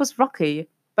 Which I think was Rocky,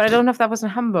 but I don't know if that was in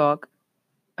Hamburg.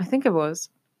 I think it was.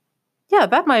 Yeah,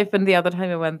 that might have been the other time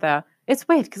we went there. It's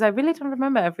weird because I really don't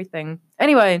remember everything.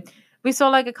 Anyway, we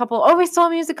saw a couple. Oh, we saw a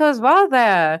musical as well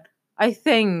there, I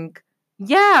think.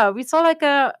 Yeah, we saw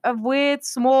a weird,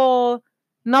 small,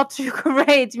 not too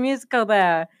great musical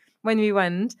there when we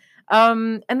went.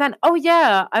 And then,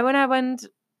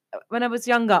 when I was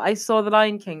younger, I saw The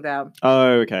Lion King there.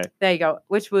 Oh, okay. There you go,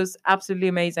 which was absolutely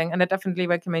amazing. And I definitely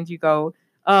recommend you go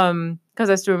because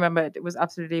I still remember it. It was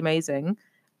absolutely amazing.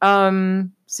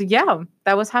 So yeah,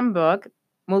 that was Hamburg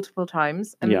multiple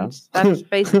times. And that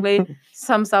basically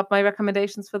sums up my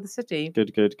recommendations for the city.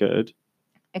 Good.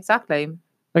 Exactly.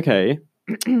 Okay.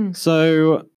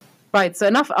 So... Right, so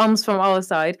enough arms from our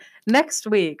side. Next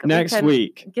week.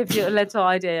 Give you a little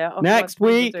idea of next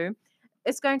week. Do.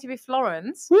 It's going to be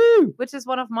Florence, which is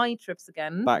one of my trips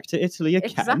again. Back to Italy again.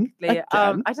 Exactly.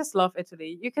 Again. I just love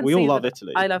Italy. You can we see all love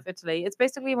Italy. I love Italy. It's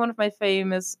basically one of my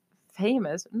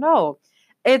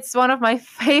it's one of my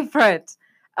favorite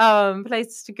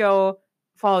places to go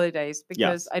for holidays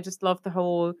because I just love the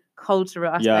whole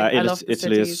cultural aspect. Yeah, I love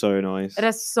Italy is so nice. It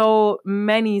has so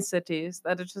many cities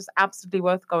that it's just absolutely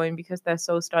worth going because they're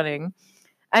so stunning.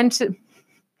 And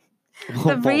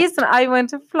the reason I went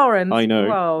to Florence... I know.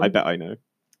 Well, I bet I know.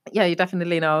 Yeah, you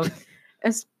definitely know.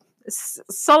 It's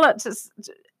solid...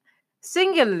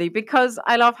 Singularly because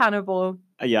I love Hannibal.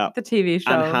 The TV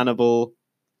show. And Hannibal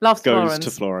goes to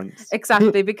Florence.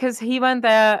 Exactly, because he went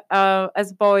there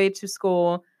as a boy to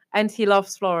school and he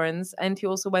loves Florence. And he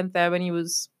also went there when he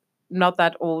was not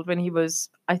that old, when he was,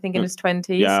 I think, in his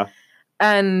 20s. Yeah.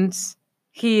 And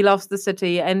he loves the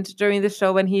city. And during the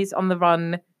show, when he's on the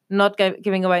run, not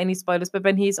giving away any spoilers, but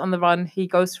when he's on the run, he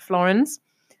goes to Florence.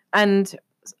 And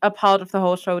a part of the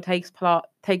whole show takes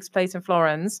place in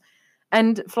Florence.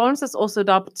 And Florence is also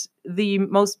dubbed the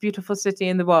most beautiful city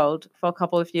in the world for a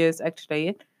couple of years,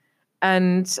 actually.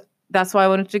 And that's why I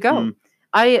wanted to go.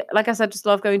 Like I said, just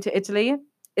love going to Italy.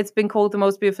 It's been called the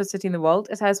most beautiful city in the world.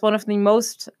 It has one of the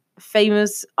most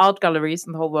famous art galleries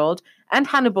in the whole world. And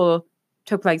Hannibal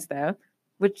took place there,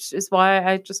 which is why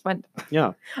I just went.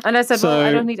 Yeah. And I said, well,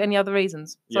 I don't need any other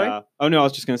reasons. Sorry? Yeah. Oh, no, I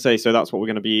was just going to say, so that's what we're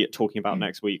going to be talking about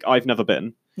next week. I've never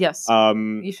been. Yes.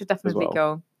 You should definitely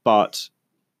go. But,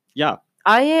 yeah.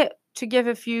 To give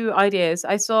a few ideas,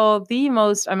 I saw the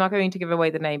most, I'm not going to give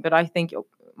away the name, but I think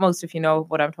most of you know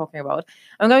what I'm talking about.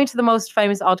 I'm going to the most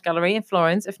famous art gallery in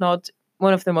Florence, if not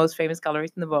one of the most famous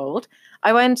galleries in the world.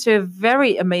 I went to a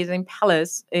very amazing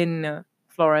palace in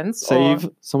Florence. Save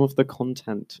some of the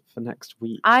content for next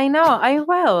week. I know, I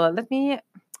will.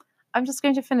 I'm just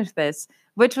going to finish this,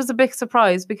 which was a big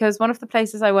surprise because one of the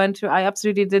places I went to, I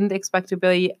absolutely didn't expect to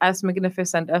be as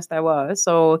magnificent as they were.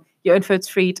 So you're in for a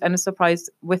treat and a surprise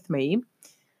with me.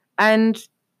 And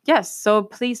yes, so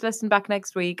please listen back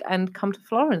next week and come to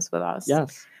Florence with us.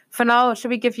 Yes. For now,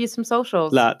 should we give you some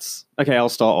socials? Okay, I'll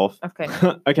start off. Okay.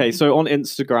 Okay, so on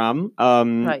Instagram,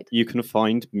 right. You can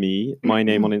find me. My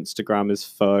name on Instagram is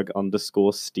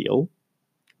Ferg_Steele.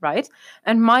 Right.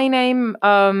 And my name,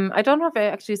 I don't know if I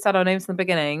actually said our names in the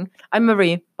beginning. I'm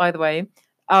Marie, by the way.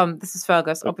 This is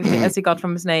Fergus, obviously, as he got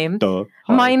from his name. Duh.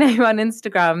 My name on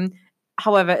Instagram,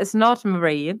 however, is not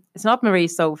Marie. It's not Marie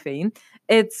Sophie.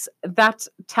 It's that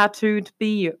tattooed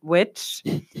bee witch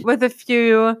with a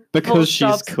few because she's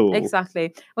stops. Cool.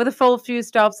 Exactly. With a full few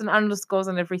stops and underscores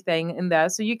and everything in there.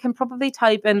 So you can probably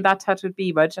type in that tattooed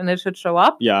bee witch and it should show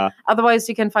up. Yeah. Otherwise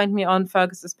you can find me on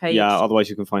Fergus's page. Yeah, otherwise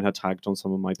you can find her tagged on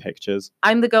some of my pictures.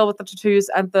 I'm the girl with the tattoos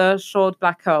and the short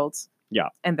black curls. Yeah.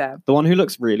 In there. The one who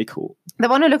looks really cool. The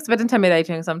one who looks a bit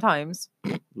intimidating sometimes.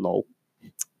 Lol.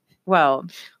 Well.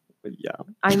 Yeah.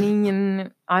 I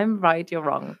mean, I'm right, you're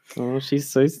wrong. Oh, she's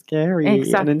so scary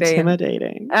exactly. and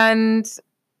intimidating. And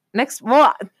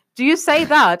do you say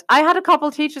that? I had a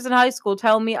couple teachers in high school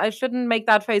tell me I shouldn't make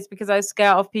that face because I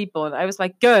scare off people. And I was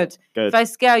like, good. If I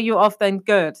scare you off, then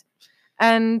good.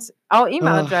 And our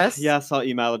email address. Yes, our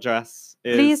email address.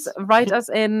 Please write us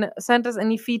in, send us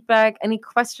any feedback, any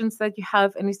questions that you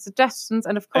have, any suggestions,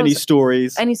 and of course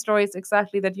any stories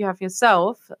exactly that you have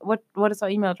yourself. What is our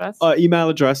email address? Our email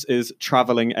address is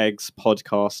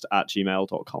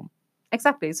travelingeggspodcast@gmail.com.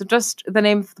 Exactly. So just the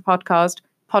name of the podcast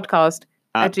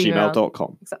at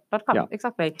gmail.com. Yeah.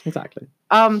 Exactly.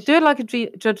 Do it like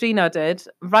Georgina did.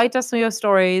 Write us your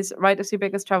stories. Write us your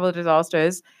biggest travel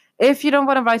disasters. If you don't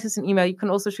want to write us an email, you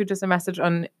can also shoot us a message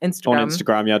on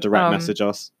Instagram. Yeah, direct message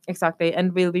us. Exactly,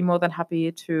 and we'll be more than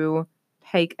happy to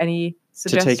take any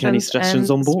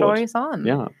suggestions on board. Stories on.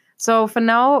 Yeah. So for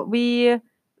now, we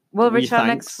will return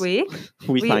next week.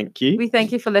 We thank you. We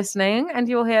thank you for listening, and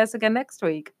you will hear us again next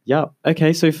week. Yeah.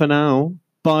 Okay. So for now,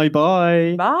 bye.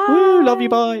 Bye. Woo, love you.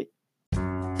 Bye.